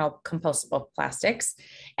conventional compostable plastics?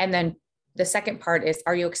 And then the second part is,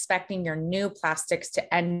 are you expecting your new plastics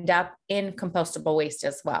to end up in compostable waste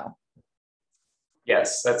as well?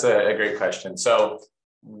 Yes, that's a great question. So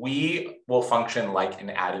we will function like an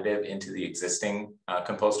additive into the existing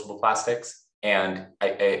compostable plastics. And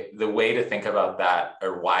the way to think about that,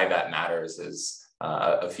 or why that matters, is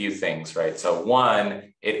a few things, right? So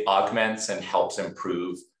one, it augments and helps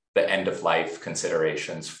improve the end of life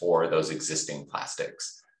considerations for those existing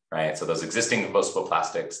plastics, right? So those existing compostable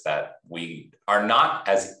plastics that we are not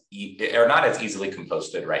as easily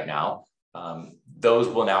composted right now, those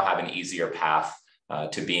will now have an easier path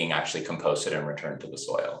to being actually composted and returned to the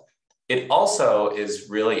soil. It also is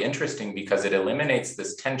really interesting because it eliminates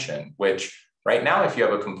this tension, which right now, if you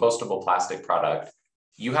have a compostable plastic product,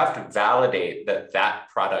 you have to validate that that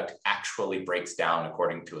product actually breaks down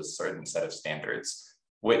according to a certain set of standards,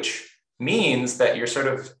 which means that you're sort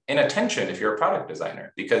of in a tension if you're a product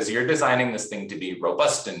designer, because you're designing this thing to be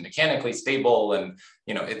robust and mechanically stable, and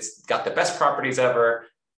it's got the best properties ever.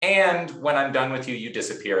 And when I'm done with you, you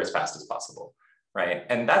disappear as fast as possible. Right.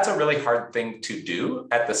 And that's a really hard thing to do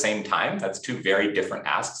at the same time. That's two very different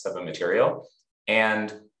asks of a material.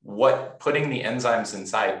 And what putting the enzymes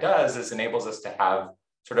inside does is enables us to have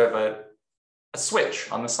sort of a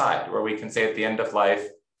switch on the side where we can say at the end of life,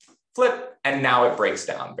 flip, and now it breaks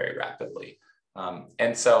down very rapidly.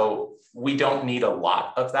 And so we don't need a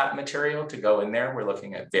lot of that material to go in there. We're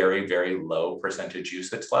looking at very, very low percentage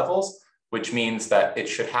usage levels, which means that it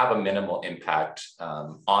should have a minimal impact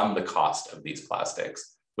on the cost of these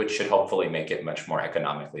plastics, which should hopefully make it much more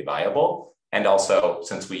economically viable. And also,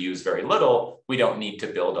 since we use very little, we don't need to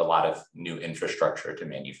build a lot of new infrastructure to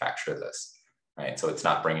manufacture this, right? So it's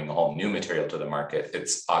not bringing a whole new material to the market,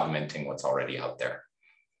 it's augmenting what's already out there.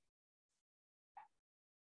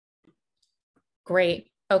 Great.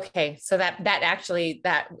 Okay, so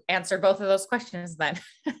that answered both of those questions then.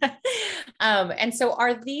 And so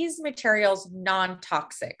are these materials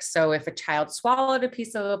non-toxic? So if a child swallowed a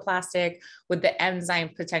piece of the plastic, would the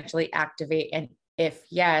enzyme potentially activate? And if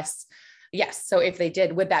yes. So if they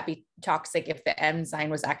did, would that be toxic if the enzyme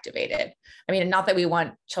was activated? I mean, not that we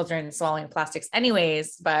want children swallowing plastics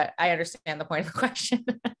anyways, but I understand the point of the question.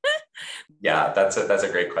 Yeah, that's a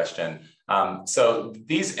great question. So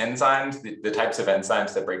these enzymes, the types of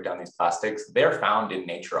enzymes that break down these plastics, they're found in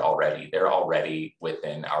nature already. They're already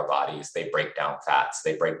within our bodies. They break down fats.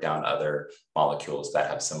 They break down other molecules that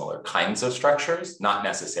have similar kinds of structures, not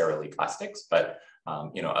necessarily plastics, but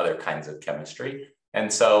other kinds of chemistry.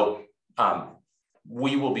 And so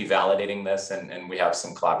we will be validating this, and we have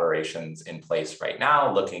some collaborations in place right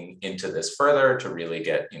now looking into this further to really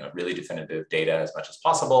get really definitive data as much as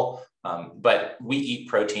possible. But we eat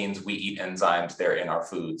proteins, we eat enzymes, they're in our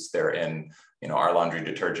foods, they're in our laundry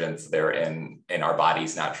detergents, they're in our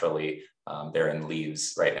bodies naturally, they're in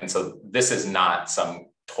leaves, right? And so this is not some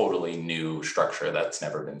totally new structure that's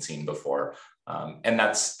never been seen before. And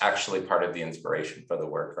that's actually part of the inspiration for the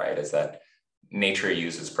work, right? Is that nature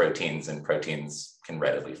uses proteins, and proteins can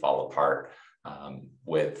readily fall apart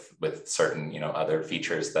with certain other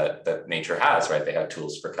features that nature has, right? They have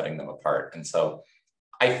tools for cutting them apart. And so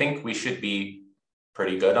I think we should be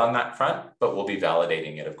pretty good on that front, but we'll be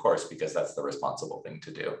validating it, of course, because that's the responsible thing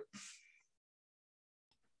to do.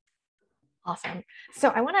 Awesome. So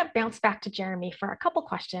I want to bounce back to Jeremy for a couple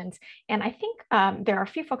questions. And I think there are a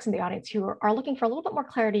few folks in the audience who are looking for a little bit more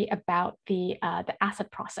clarity about the acid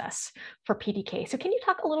process for PDK. So can you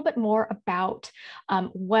talk a little bit more about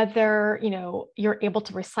whether, you're able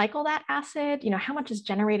to recycle that acid, how much is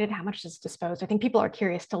generated, how much is disposed? I think people are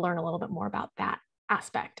curious to learn a little bit more about that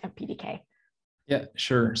aspect of PDK. Yeah,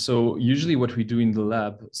 sure. So usually what we do in the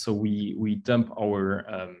lab, so we dump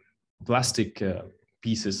our plastic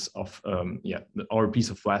pieces of our piece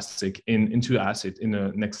of plastic into acid, in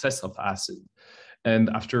an excess of acid. And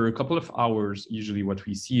after a couple of hours, usually what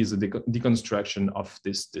we see is a deconstruction of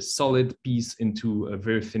this solid piece into a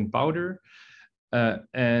very thin powder.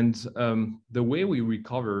 The way we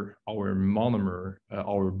recover our monomer,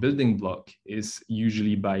 our building block, is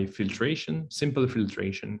usually by filtration, simple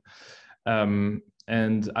filtration.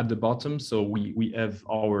 And at the bottom, so we have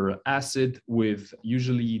our acid with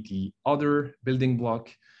usually the other building block,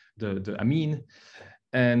 the amine.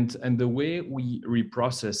 And the way we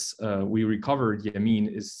reprocess, we recover the amine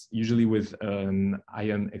is usually with an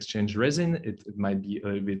ion exchange resin. It might be a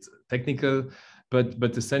little bit technical,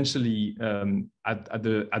 but essentially at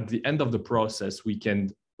the end of the process, we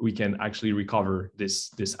can actually recover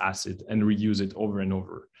this acid and reuse it over and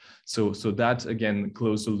over. So that again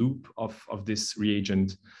closes the loop of this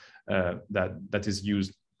reagent that is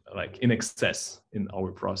used like in excess in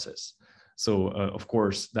our process. So of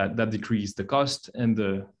course that decreases the cost and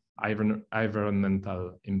the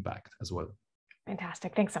environmental impact as well.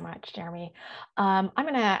 Fantastic. Thanks so much, Jeremy. I'm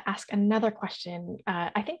going to ask another question,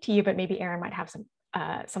 I think to you, but maybe Aaron might have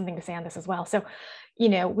something to say on this as well. So,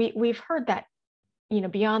 we've heard that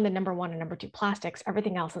beyond the number 1 and number 2 plastics,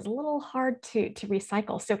 everything else is a little hard to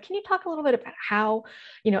recycle. So can you talk a little bit about how,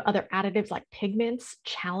 other additives like pigments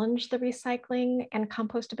challenge the recycling and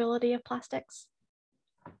compostability of plastics?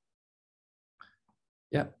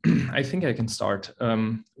 Yeah, I think I can start.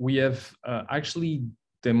 We have actually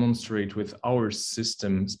demonstrated with our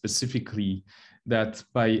system specifically that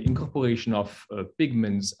by incorporation of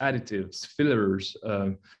pigments, additives, fillers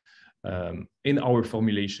in our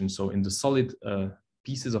formulation, so in the solid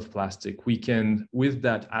pieces of plastic, we can, with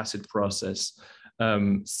that acid process,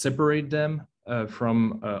 separate them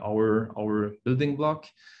from our building block.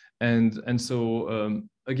 And so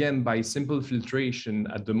again, by simple filtration,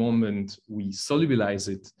 at the moment we solubilize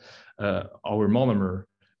it, our monomer,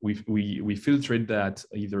 we filtrate that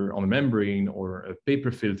either on a membrane or a paper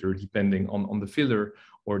filter, depending on the filler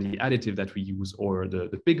or the additive that we use, or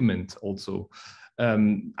the pigment also,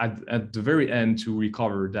 at the very end to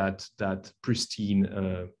recover that pristine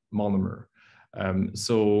monomer.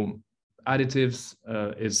 So additives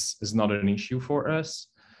is not an issue for us.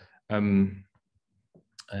 And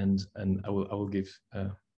I will give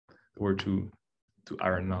the word to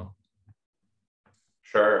Aaron now.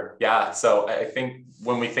 Sure. Yeah. So I think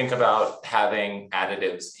when we think about having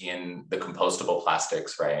additives in the compostable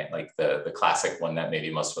plastics, right, like the classic one that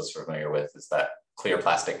maybe most of us are familiar with is that clear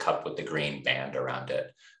plastic cup with the green band around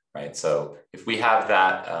it, right? So if we have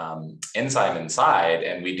that enzyme inside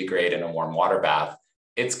and we degrade in a warm water bath,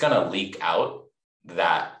 it's going to leak out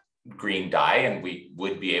that green dye, and we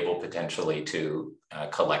would be able potentially to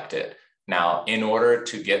collect it. Now, in order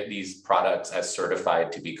to get these products as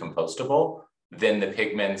certified to be compostable, then the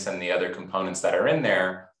pigments and the other components that are in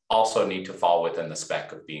there also need to fall within the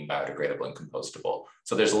spec of being biodegradable and compostable.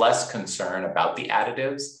 So there's less concern about the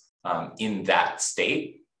additives in that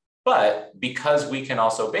state. But because we can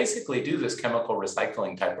also basically do this chemical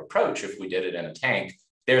recycling type approach, if we did it in a tank,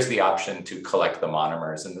 there's the option to collect the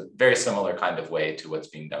monomers in a very similar kind of way to what's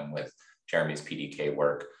being done with Jeremy's PDK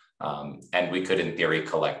work. And we could, in theory,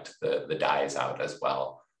 collect the dyes out as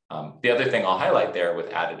well. The other thing I'll highlight there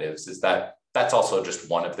with additives is that that's also just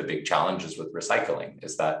one of the big challenges with recycling,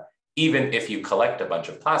 is that even if you collect a bunch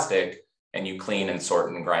of plastic and you clean and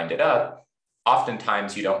sort and grind it up,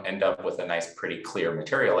 oftentimes you don't end up with a nice, pretty clear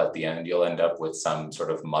material at the end. You'll end up with some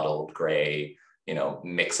sort of muddled gray,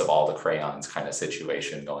 mix of all the crayons kind of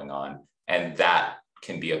situation going on. And that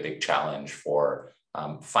can be a big challenge for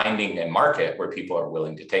finding a market where people are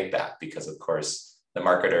willing to take that, because of course the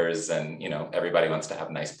marketers and everybody wants to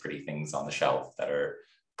have nice, pretty things on the shelf that are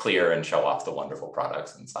clear and show off the wonderful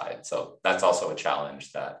products inside. So that's also a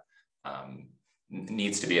challenge that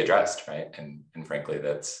needs to be addressed, right? And frankly,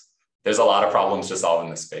 there's a lot of problems to solve in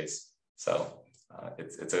this space. So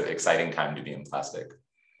it's an exciting time to be in plastic.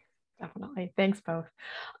 Definitely. Thanks both.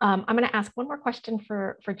 I'm going to ask one more question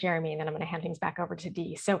for Jeremy, and then I'm going to hand things back over to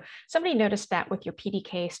Dee. So somebody noticed that with your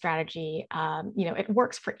PDK strategy, it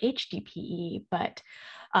works for HDPE, but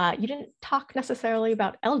you didn't talk necessarily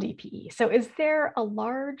about LDPE. So is there a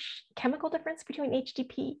large chemical difference between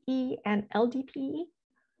HDPE and LDPE?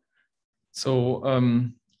 So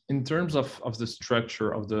in terms of the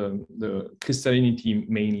structure of the crystallinity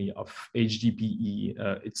mainly of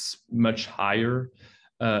HDPE, it's much higher.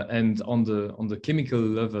 And on the chemical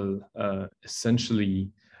level,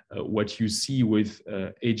 essentially, what you see with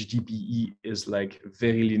HDPE is like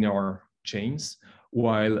very linear chains,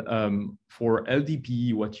 while for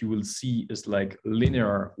LDPE, what you will see is like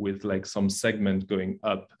linear with like some segment going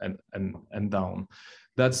up and down.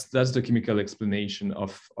 That's the chemical explanation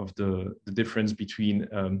of the difference between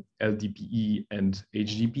LDPE and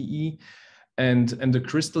HDPE, and the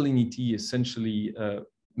crystallinity essentially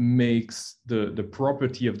makes the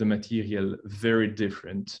property of the material very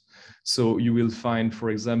different. So you will find, for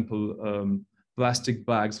example, plastic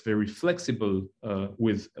bags very flexible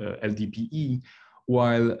with LDPE,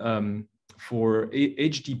 while for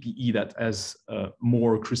HDPE that has a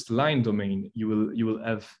more crystalline domain, you will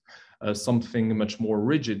have something much more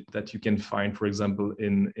rigid that you can find, for example,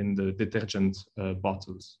 in the detergent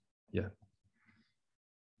bottles. Yeah.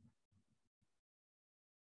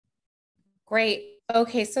 Great.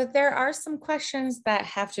 Okay, so there are some questions that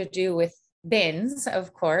have to do with bins,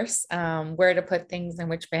 of course, where to put things in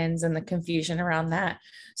which bins and the confusion around that.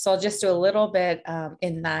 So I'll just do a little bit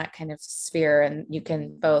in that kind of sphere, and you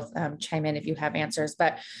can both chime in if you have answers.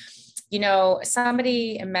 But,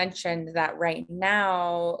 somebody mentioned that right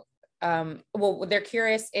now, well, they're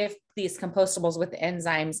curious if these compostables with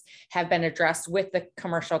enzymes have been addressed with the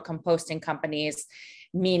commercial composting companies,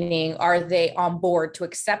 meaning are they on board to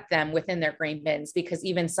accept them within their green bins? Because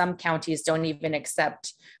even some counties don't even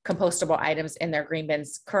accept compostable items in their green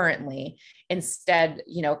bins currently. Instead,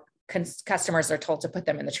 customers are told to put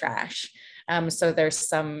them in the trash. So there's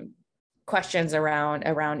some questions around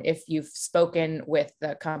if you've spoken with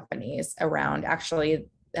the companies around actually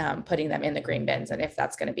putting them in the green bins and if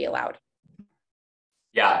that's going to be allowed.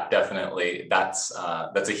 Yeah, definitely. That's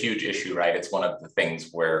a huge issue, right? It's one of the things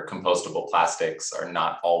where compostable plastics are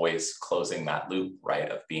not always closing that loop, right,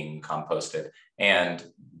 of being composted. And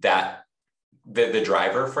that the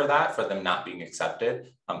driver for that, for them not being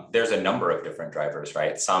accepted, there's a number of different drivers,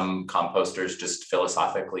 right? Some composters just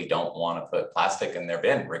philosophically don't want to put plastic in their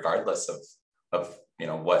bin, regardless of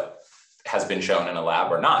what has been shown in a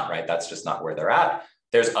lab or not, right? That's just not where they're at.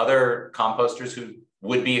 There's other composters who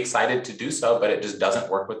would be excited to do so, but it just doesn't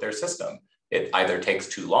work with their system. It either takes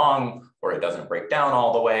too long, or it doesn't break down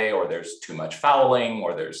all the way, or there's too much fouling,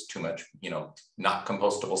 or there's too much, not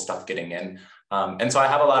compostable stuff getting in. And so I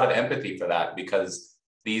have a lot of empathy for that, because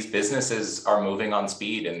these businesses are moving on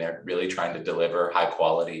speed and they're really trying to deliver high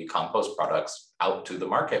quality compost products out to the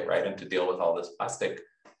market, right? And to deal with all this plastic.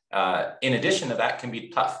 In addition to that, can be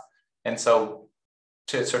tough. And so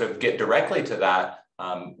to sort of get directly to that,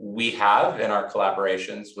 we have, in our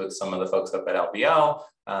collaborations with some of the folks up at LBL,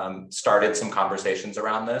 started some conversations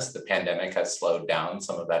around this. The pandemic has slowed down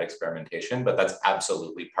some of that experimentation, but that's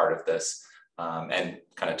absolutely part of this. And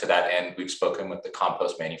kind of to that end, we've spoken with the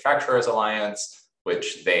Compost Manufacturers Alliance,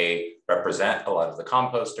 which they represent a lot of the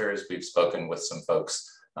composters. We've spoken with some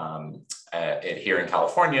folks here in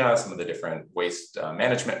California, some of the different waste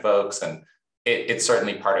management folks, and it's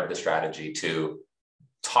certainly part of the strategy to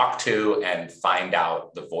talk to and find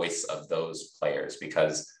out the voice of those players,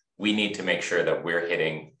 because we need to make sure that we're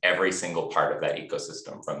hitting every single part of that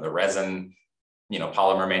ecosystem, from the resin,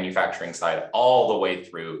 polymer manufacturing side, all the way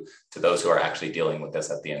through to those who are actually dealing with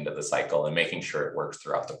this at the end of the cycle and making sure it works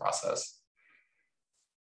throughout the process.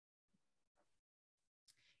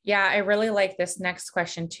 Yeah, I really like this next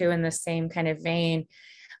question too, in the same kind of vein.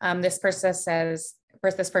 This person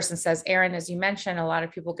says, Aaron, as you mentioned, a lot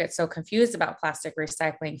of people get so confused about plastic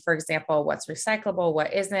recycling. For example, what's recyclable,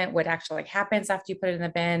 what isn't, what actually happens after you put it in the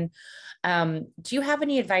bin. Do you have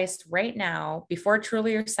any advice right now, before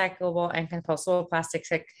truly recyclable and compostable plastics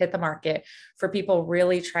hit the market, for people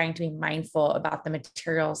really trying to be mindful about the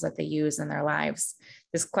materials that they use in their lives?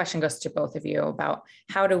 This question goes to both of you about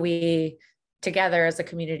how do we together as a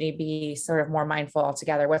community be sort of more mindful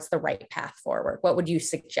altogether? What's the right path forward? What would you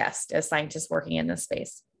suggest as scientists working in this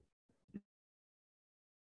space?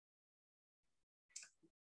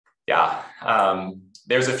 Yeah,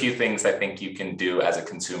 there's a few things I think you can do as a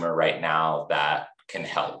consumer right now that can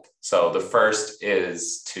help. So the first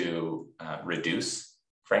is to reduce,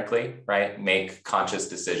 frankly, right? Make conscious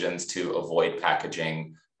decisions to avoid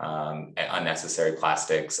packaging unnecessary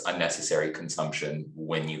plastics, unnecessary consumption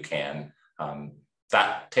when you can.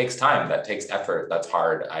 That takes time, that takes effort, that's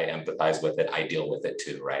hard. I empathize with it, I deal with it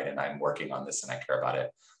too, right? And I'm working on this and I care about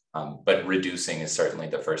it. But reducing is certainly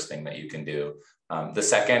the first thing that you can do. The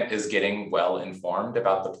second is getting well informed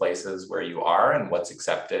about the places where you are and what's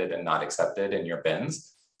accepted and not accepted in your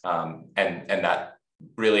bins. And that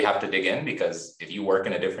really have to dig in, because if you work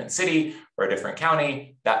in a different city or a different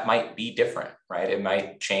county, that might be different, right? It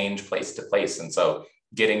might change place to place. And so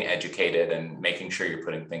getting educated and making sure you're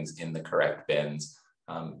putting things in the correct bins.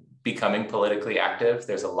 Becoming politically active.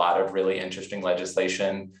 There's a lot of really interesting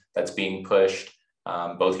legislation that's being pushed,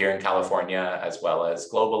 both here in California as well as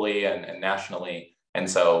globally and nationally. And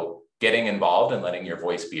so getting involved and letting your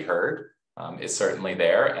voice be heard is certainly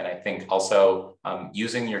there. And I think also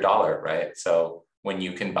using your dollar, right? So when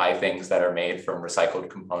you can buy things that are made from recycled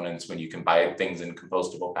components, when you can buy things in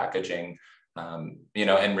compostable packaging, you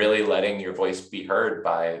know, and really letting your voice be heard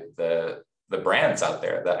by the brands out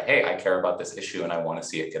there that, hey, I care about this issue and I want to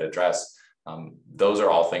see it get addressed. Those are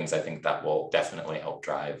all things I think that will definitely help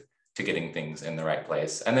drive to getting things in the right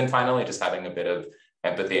place. And then finally, just having a bit of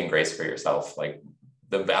empathy and grace for yourself. Like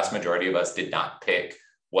the vast majority of us did not pick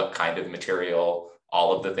what kind of material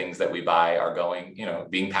all of the things that we buy are going, you know,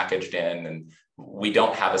 being packaged in, and we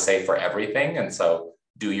don't have a say for everything. And so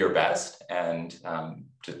do your best and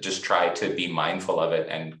to just try to be mindful of it,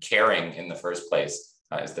 and caring in the first place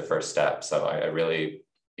is the first step. So I really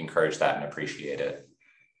encourage that and appreciate it.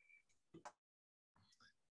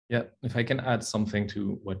 Yeah, if I can add something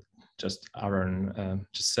to what just Aaron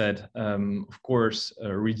just said, of course,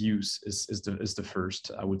 reduce is the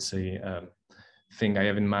first, I would say, thing I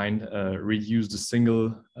have in mind. Reduce the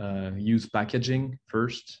single use packaging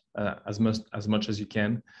first, as much as you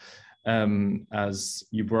can. As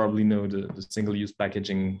you probably know, the single use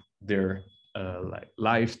packaging, their like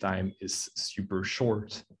lifetime is super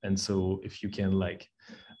short, and so if you can like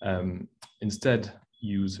instead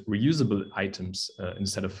use reusable items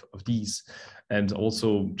instead of these, and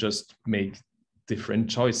also just make different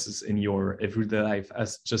choices in your everyday life.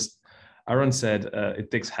 As just Aaron said, it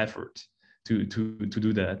takes effort to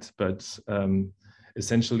do that, but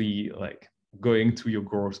essentially like going to your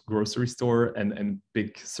grocery store and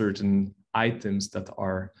pick certain items that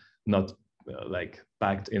are not like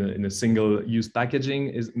packed in a single use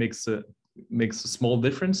packaging makes a small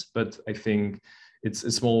difference, but I think it's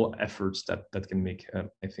a small efforts that can make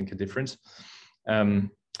I think a difference. And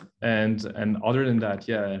other than that,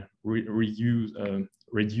 yeah,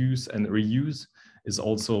 reduce and reuse is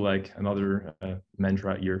also like another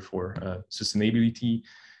mantra here for sustainability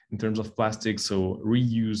in terms of plastics. So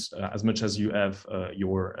reuse as much as you have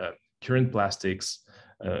your current plastics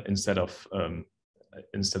instead of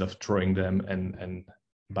throwing them and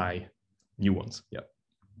buy new ones. Yeah.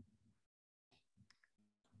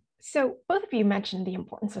 So both of you mentioned the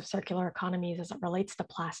importance of circular economies as it relates to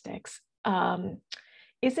plastics.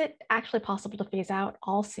 Is it actually possible to phase out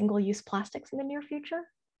all single-use plastics in the near future?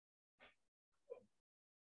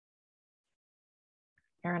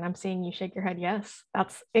 Aaron, I'm seeing you shake your head yes.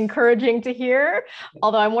 That's encouraging to hear,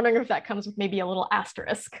 although I'm wondering if that comes with maybe a little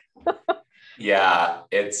asterisk. Yeah,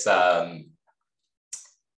 it's hard.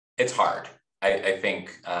 I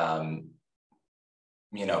think,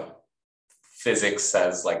 you know, physics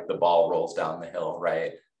says like the ball rolls down the hill,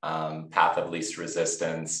 right? Path of least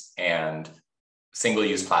resistance, and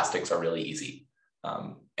single-use plastics are really easy.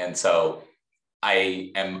 And so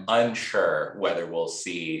I am unsure whether we'll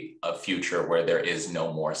see a future where there is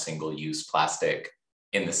no more single-use plastic,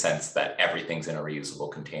 in the sense that everything's in a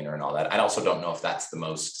reusable container and all that. I also don't know if that's the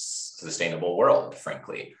most sustainable world,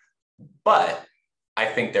 frankly. But I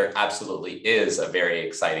think there absolutely is a very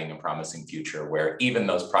exciting and promising future where even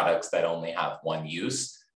those products that only have one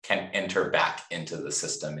use can enter back into the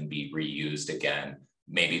system and be reused again,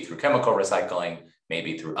 maybe through chemical recycling,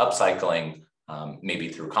 maybe through upcycling, maybe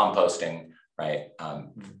through composting, right?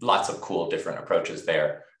 Lots of cool different approaches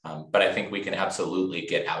there. But I think we can absolutely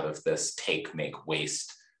get out of this take, make,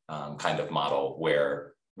 waste kind of model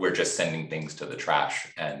where we're just sending things to the trash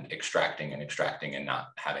and extracting and not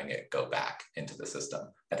having it go back into the system.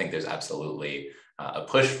 I think there's absolutely a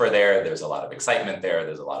push for there. There's a lot of excitement there.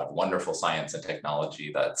 There's a lot of wonderful science and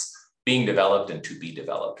technology that's being developed and to be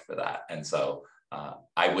developed for that. And so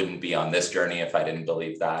I wouldn't be on this journey if I didn't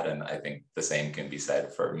believe that. And I think the same can be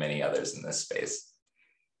said for many others in this space.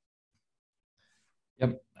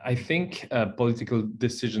 Yep. I think a political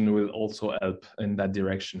decision will also help in that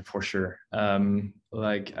direction for sure.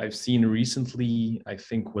 Like I've seen recently, I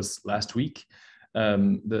think was last week,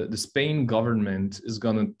 the Spain government is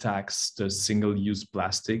going to tax the single-use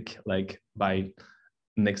plastic like by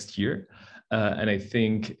next year. And I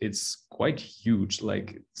think it's quite huge,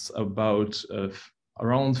 like it's about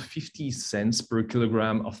around 50 cents per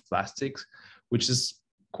kilogram of plastics, which is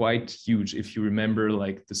quite huge if you remember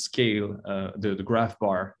like the scale, the graph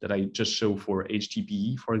bar that I just showed for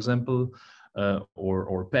HDPE, for example,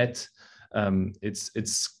 or PET.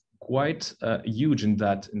 It's quite huge in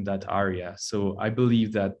that area. So I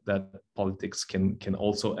believe that politics can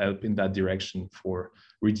also help in that direction for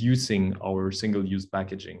reducing our single-use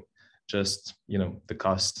packaging. Just, you know, the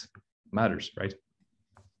cost matters, right?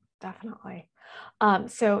 Definitely.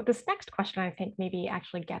 So this next question, I think maybe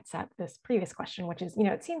actually gets at this previous question, which is, you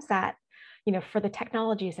know, it seems that, you know, for the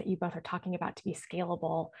technologies that you both are talking about to be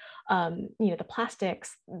scalable, you know, the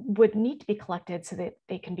plastics would need to be collected so that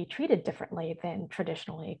they can be treated differently than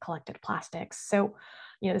traditionally collected plastics. So,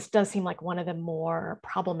 you know, this does seem like one of the more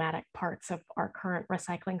problematic parts of our current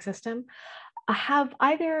recycling system. Have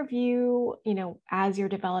either of you, you know, as you're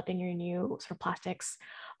developing your new sort of plastics,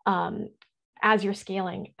 as you're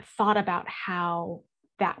scaling, thought about how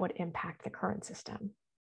that would impact the current system?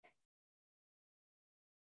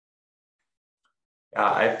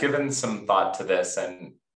 I've given some thought to this,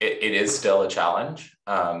 and it is still a challenge.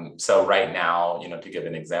 So right now, you know, to give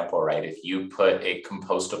an example, right, if you put a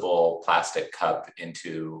compostable plastic cup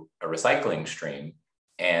into a recycling stream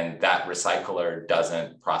and that recycler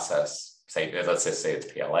doesn't process, say, let's just say it's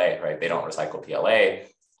PLA, right? They don't recycle PLA.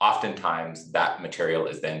 Oftentimes that material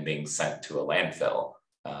is then being sent to a landfill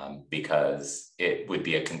because it would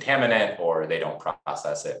be a contaminant or they don't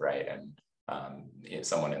process it, right? And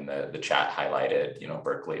someone in the chat highlighted, you know,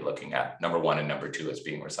 Berkeley looking at number 1 and number 2 as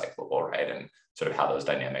being recyclable, right? And sort of how those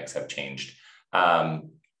dynamics have changed.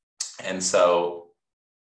 And so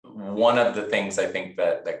one of the things I think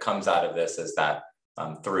that comes out of this is that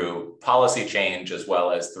through policy change, as well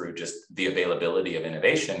as through just the availability of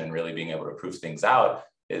innovation and really being able to prove things out,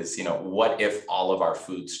 is, you know, what if all of our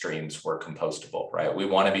food streams were compostable, right? We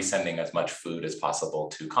want to be sending as much food as possible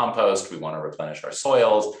to compost. We want to replenish our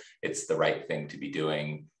soils. It's the right thing to be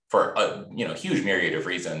doing for a, you know, huge myriad of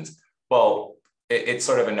reasons. Well, it's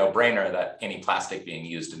sort of a no-brainer that any plastic being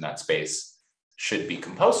used in that space should be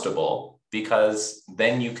compostable, because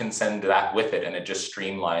then you can send that with it and it just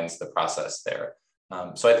streamlines the process there.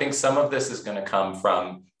 So I think some of this is going to come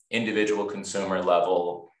from individual consumer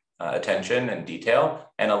level attention and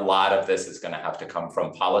detail. And a lot of this is going to have to come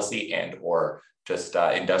from policy and or just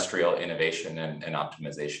industrial innovation and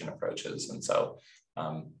optimization approaches. And so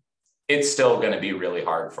it's still going to be really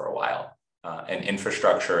hard for a while. And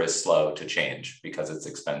infrastructure is slow to change because it's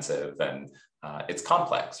expensive and it's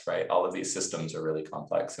complex, right? All of these systems are really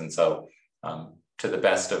complex. And so to the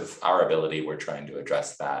best of our ability, we're trying to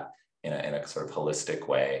address that in a sort of holistic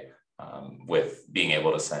way. With being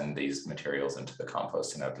able to send these materials into the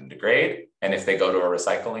compost and have them degrade. And if they go to a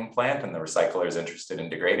recycling plant and the recycler is interested in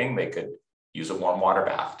degrading, they could use a warm water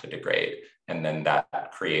bath to degrade. And then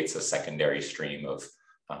that creates a secondary stream of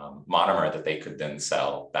monomer that they could then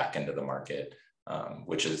sell back into the market,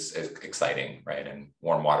 which is exciting, right? And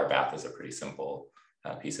warm water bath is a pretty simple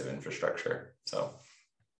piece of infrastructure. So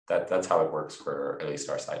that's how it works for at least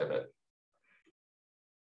our side of it.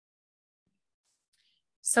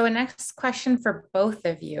 So a next question for both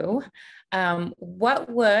of you. What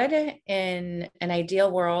would, in an ideal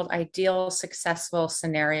world, ideal successful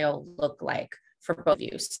scenario look like for both of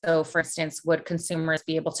you? So for instance, would consumers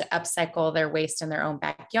be able to upcycle their waste in their own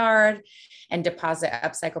backyard and deposit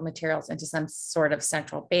upcycled materials into some sort of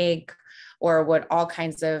central bank? Or would all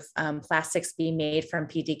kinds of plastics be made from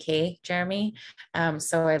PDK, Jeremy?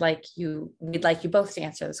 So we'd like you both to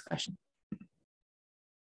answer this question.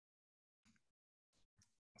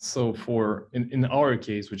 So in our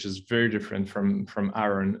case, which is very different from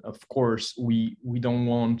Aaron, of course, we don't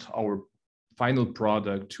want our final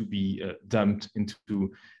product to be dumped into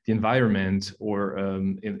the environment or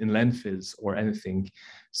in landfills or anything.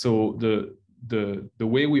 So the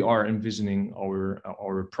way we are envisioning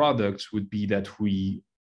our products would be that we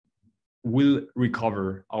will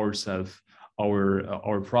recover ourselves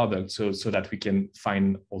our products so that we can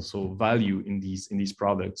find also value in these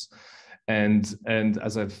products. And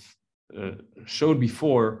as I've showed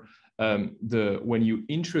before, when you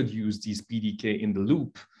introduce these PDK in the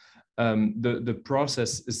loop, the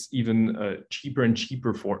process is even cheaper and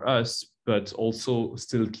cheaper for us, but also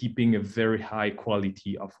still keeping a very high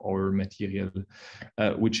quality of our material,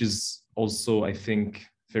 which is also, I think,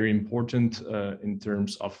 very important in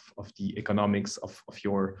terms of the economics of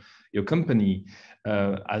your company,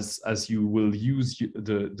 as you will use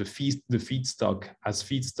the feedstock as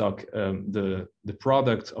feedstock, the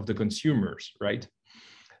product of the consumers, right?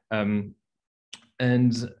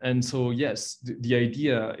 And so yes, the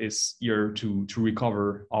idea is here to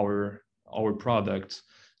recover our product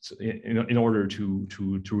in order to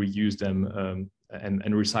reuse them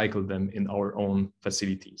and recycle them in our own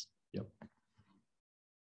facilities. Yeah.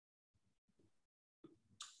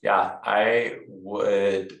 Yeah, I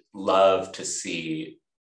would love to see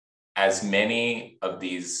as many of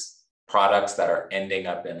these products that are ending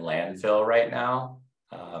up in landfill right now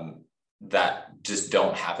that just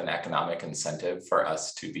don't have an economic incentive for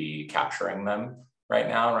us to be capturing them right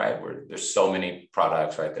now, right? There's so many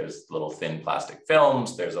products, right? There's little thin plastic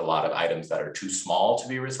films. There's a lot of items that are too small to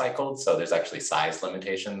be recycled. So there's actually size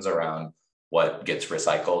limitations around what gets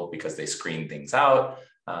recycled because they screen things out.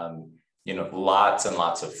 You know, lots and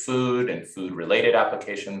lots of food and food related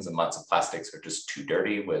applications, and lots of plastics are just too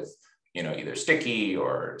dirty with, you know, either sticky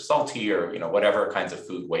or salty or, you know, whatever kinds of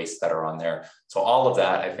food waste that are on there. So all of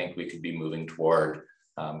that, I think we could be moving toward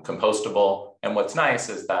compostable. And what's nice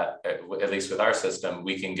is that, at least with our system,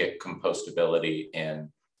 we can get compostability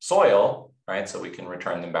in soil, right? So we can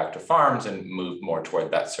return them back to farms and move more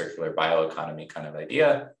toward that circular bioeconomy kind of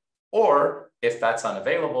idea. Or if that's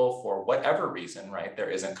unavailable for whatever reason, right,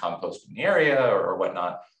 there isn't compost in the area or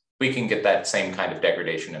whatnot, we can get that same kind of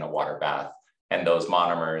degradation in a water bath. And those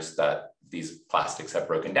monomers that these plastics have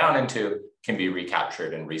broken down into can be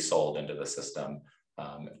recaptured and resold into the system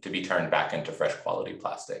to be turned back into fresh quality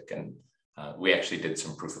plastic. And we actually did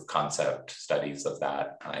some proof of concept studies of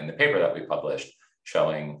that in the paper that we published,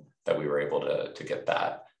 showing that we were able to get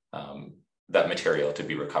that, that material to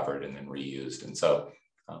be recovered and then reused. And so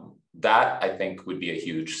that, I think, would be a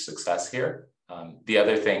huge success here. The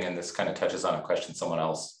other thing, and this kind of touches on a question someone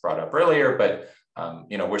else brought up earlier, but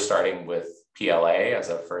you know, we're starting with PLA as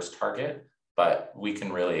a first target, but we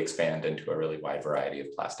can really expand into a really wide variety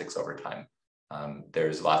of plastics over time.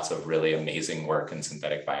 There's lots of really amazing work in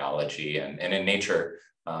synthetic biology and in nature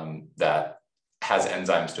that has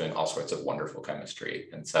enzymes doing all sorts of wonderful chemistry.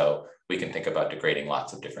 And so we can think about degrading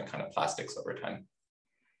lots of different kind of plastics over time.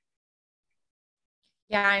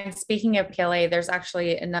 Yeah, and speaking of PLA, there's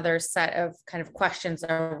actually another set of kind of questions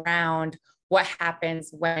around what happens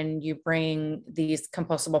when you bring these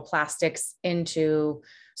compostable plastics into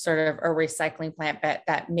sort of a recycling plant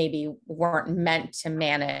that maybe weren't meant to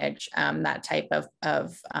manage that type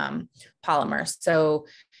of polymer. So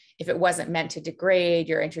if it wasn't meant to degrade,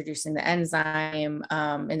 you're introducing the enzyme,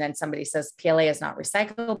 and then somebody says PLA is not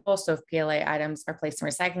recyclable. So if PLA items are placed in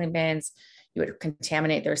recycling bins, you would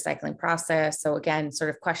contaminate the recycling process. So again, sort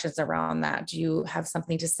of questions around that. Do you have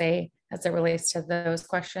something to say as it relates to those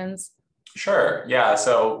questions? Sure. Yeah.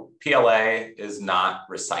 So PLA is not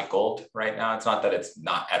recycled right now. It's not that it's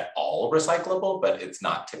not at all recyclable, but it's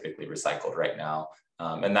not typically recycled right now.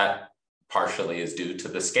 And that partially is due to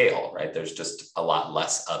the scale, right? There's just a lot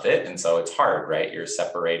less of it. And so it's hard, right? You're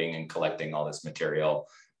separating and collecting all this material.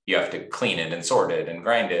 You have to clean it and sort it and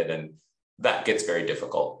grind it. And that gets very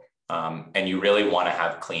difficult. And you really want to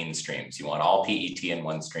have clean streams. You want all PET in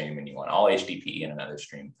one stream and you want all HDPE in another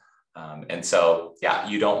stream. And so, yeah,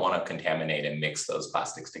 you don't want to contaminate and mix those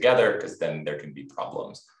plastics together because then there can be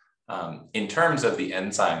problems. In terms of the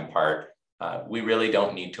enzyme part, we really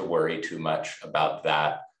don't need to worry too much about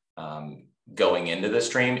that going into the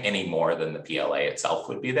stream any more than the PLA itself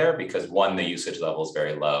would be there, because one, the usage level is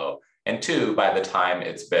very low. And two, by the time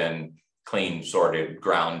it's been cleaned, sorted,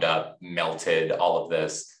 ground up, melted, all of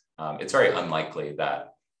this, it's very unlikely that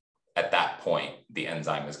at that point, the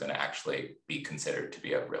enzyme is going to actually be considered to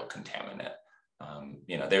be a real contaminant.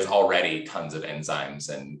 You know, there's already tons of enzymes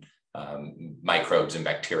and microbes and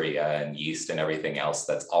bacteria and yeast and everything else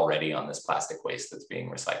that's already on this plastic waste that's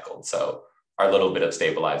being recycled. So our little bit of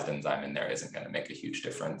stabilized enzyme in there isn't going to make a huge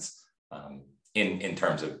difference in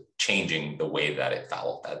terms of changing the way that it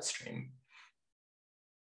fouled that stream.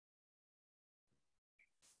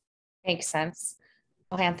 Makes sense.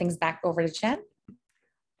 I'll hand things back over to Jen.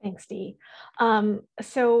 Thanks, Dee.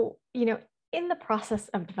 So, you know, in the process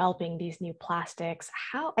of developing these new plastics,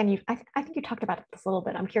 I think you talked about this a little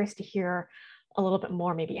bit. I'm curious to hear a little bit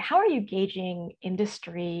more, maybe. How are you gauging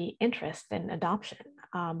industry interest and adoption?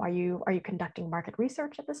 Are you conducting market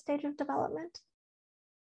research at this stage of development?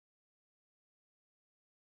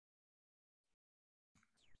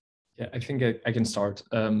 Yeah, I think I can start.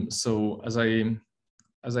 So as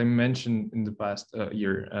I mentioned in the past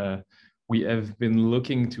year, we have been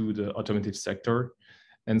looking to the automotive sector.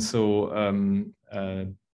 And so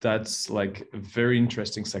that's like a very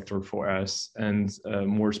interesting sector for us. And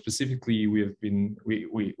more specifically,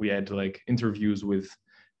 we had like interviews with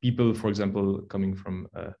people, for example, coming from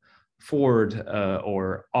Ford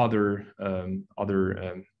or other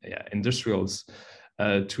industrials.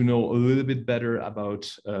 to know a little bit better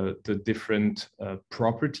about the different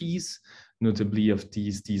properties, notably of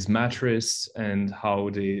these mattresses and how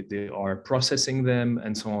they are processing them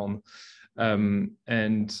and so on.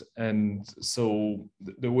 And so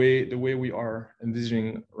the way we are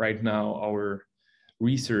envisioning right now our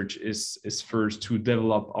research is first to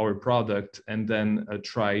develop our product and then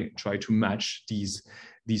try to match these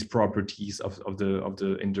properties of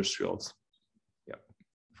the industrials, yeah,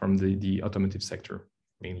 from the automotive sector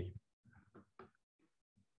mainly.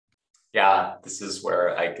 Yeah, this is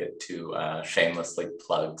where I get to shamelessly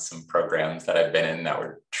plug some programs that I've been in that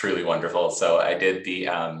were truly wonderful. So I did the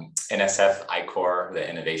NSF I-Core, the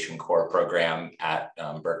Innovation Core program at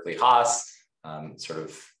Berkeley Haas, sort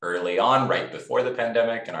of early on, right before the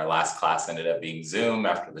pandemic. And our last class ended up being Zoom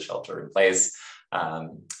after the shelter in place.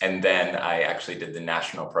 And then I actually did the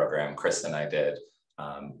national program, Chris and I did,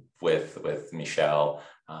 with Michelle,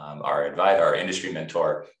 our industry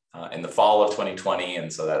mentor, in the fall of 2020.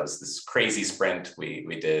 And so that was this crazy sprint.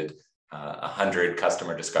 We did 100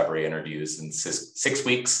 customer discovery interviews in 6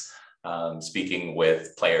 weeks, speaking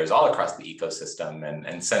with players all across the ecosystem.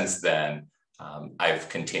 And since then, I've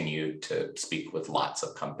continued to speak with lots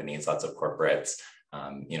of companies, lots of corporates,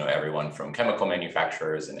 everyone from chemical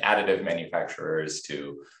manufacturers and additive manufacturers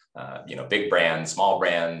to big brands, small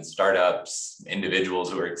brands, startups,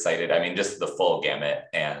 individuals who are excited. I mean, just the full gamut.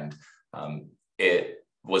 And it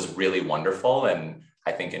was really wonderful, and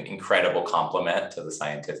I think an incredible complement to the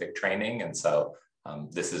scientific training. And so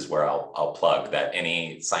this is where I'll plug that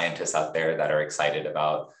any scientists out there that are excited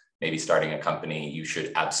about maybe starting a company, you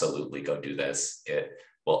should absolutely go do this. It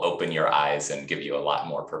will open your eyes and give you a lot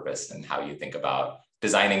more purpose in how you think about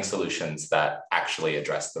designing solutions that actually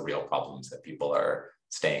address the real problems that people are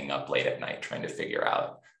staying up late at night trying to figure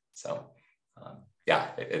out. So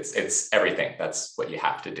yeah, it's everything. That's what you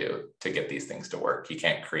have to do to get these things to work. You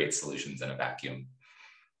can't create solutions in a vacuum.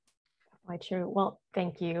 Definitely true. Well,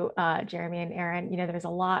 thank you, Jeremy and Aaron. There's a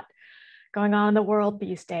lot going on in the world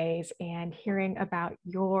these days, and hearing about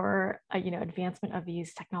your advancement of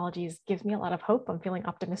these technologies gives me a lot of hope. I'm feeling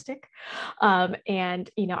optimistic, and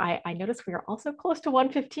I noticed we are also close to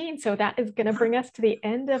 1:15, so that is going to bring us to the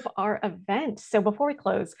end of our event. So before we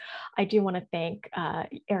close, I do want to thank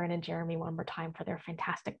Aaron and Jeremy one more time for their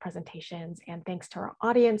fantastic presentations, and thanks to our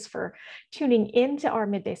audience for tuning into our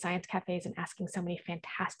Midday Science Cafes and asking so many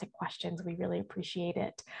fantastic questions. We really appreciate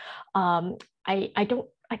it.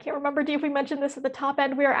 I can't remember if we mentioned this at the top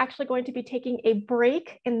end. We are actually going to be taking a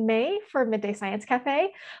break in May for Midday Science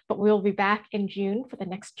Cafe, but we'll be back in June for the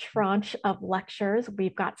next tranche of lectures.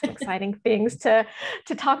 We've got some exciting things to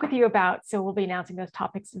talk with you about. So we'll be announcing those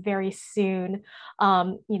topics very soon.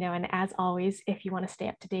 And as always, if you want to stay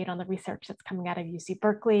up to date on the research that's coming out of UC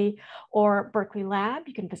Berkeley or Berkeley Lab,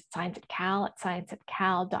 you can visit Science at Cal at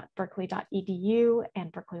scienceatcal.berkeley.edu, and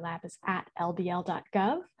Berkeley Lab is at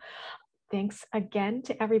lbl.gov. Thanks again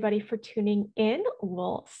to everybody for tuning in.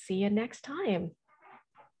 We'll see you next time.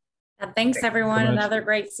 Thanks, everyone. Another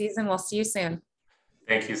great season. We'll see you soon.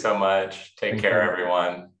 Thank you so much. Take care,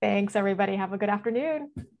 everyone. Thanks, everybody. Have a good afternoon.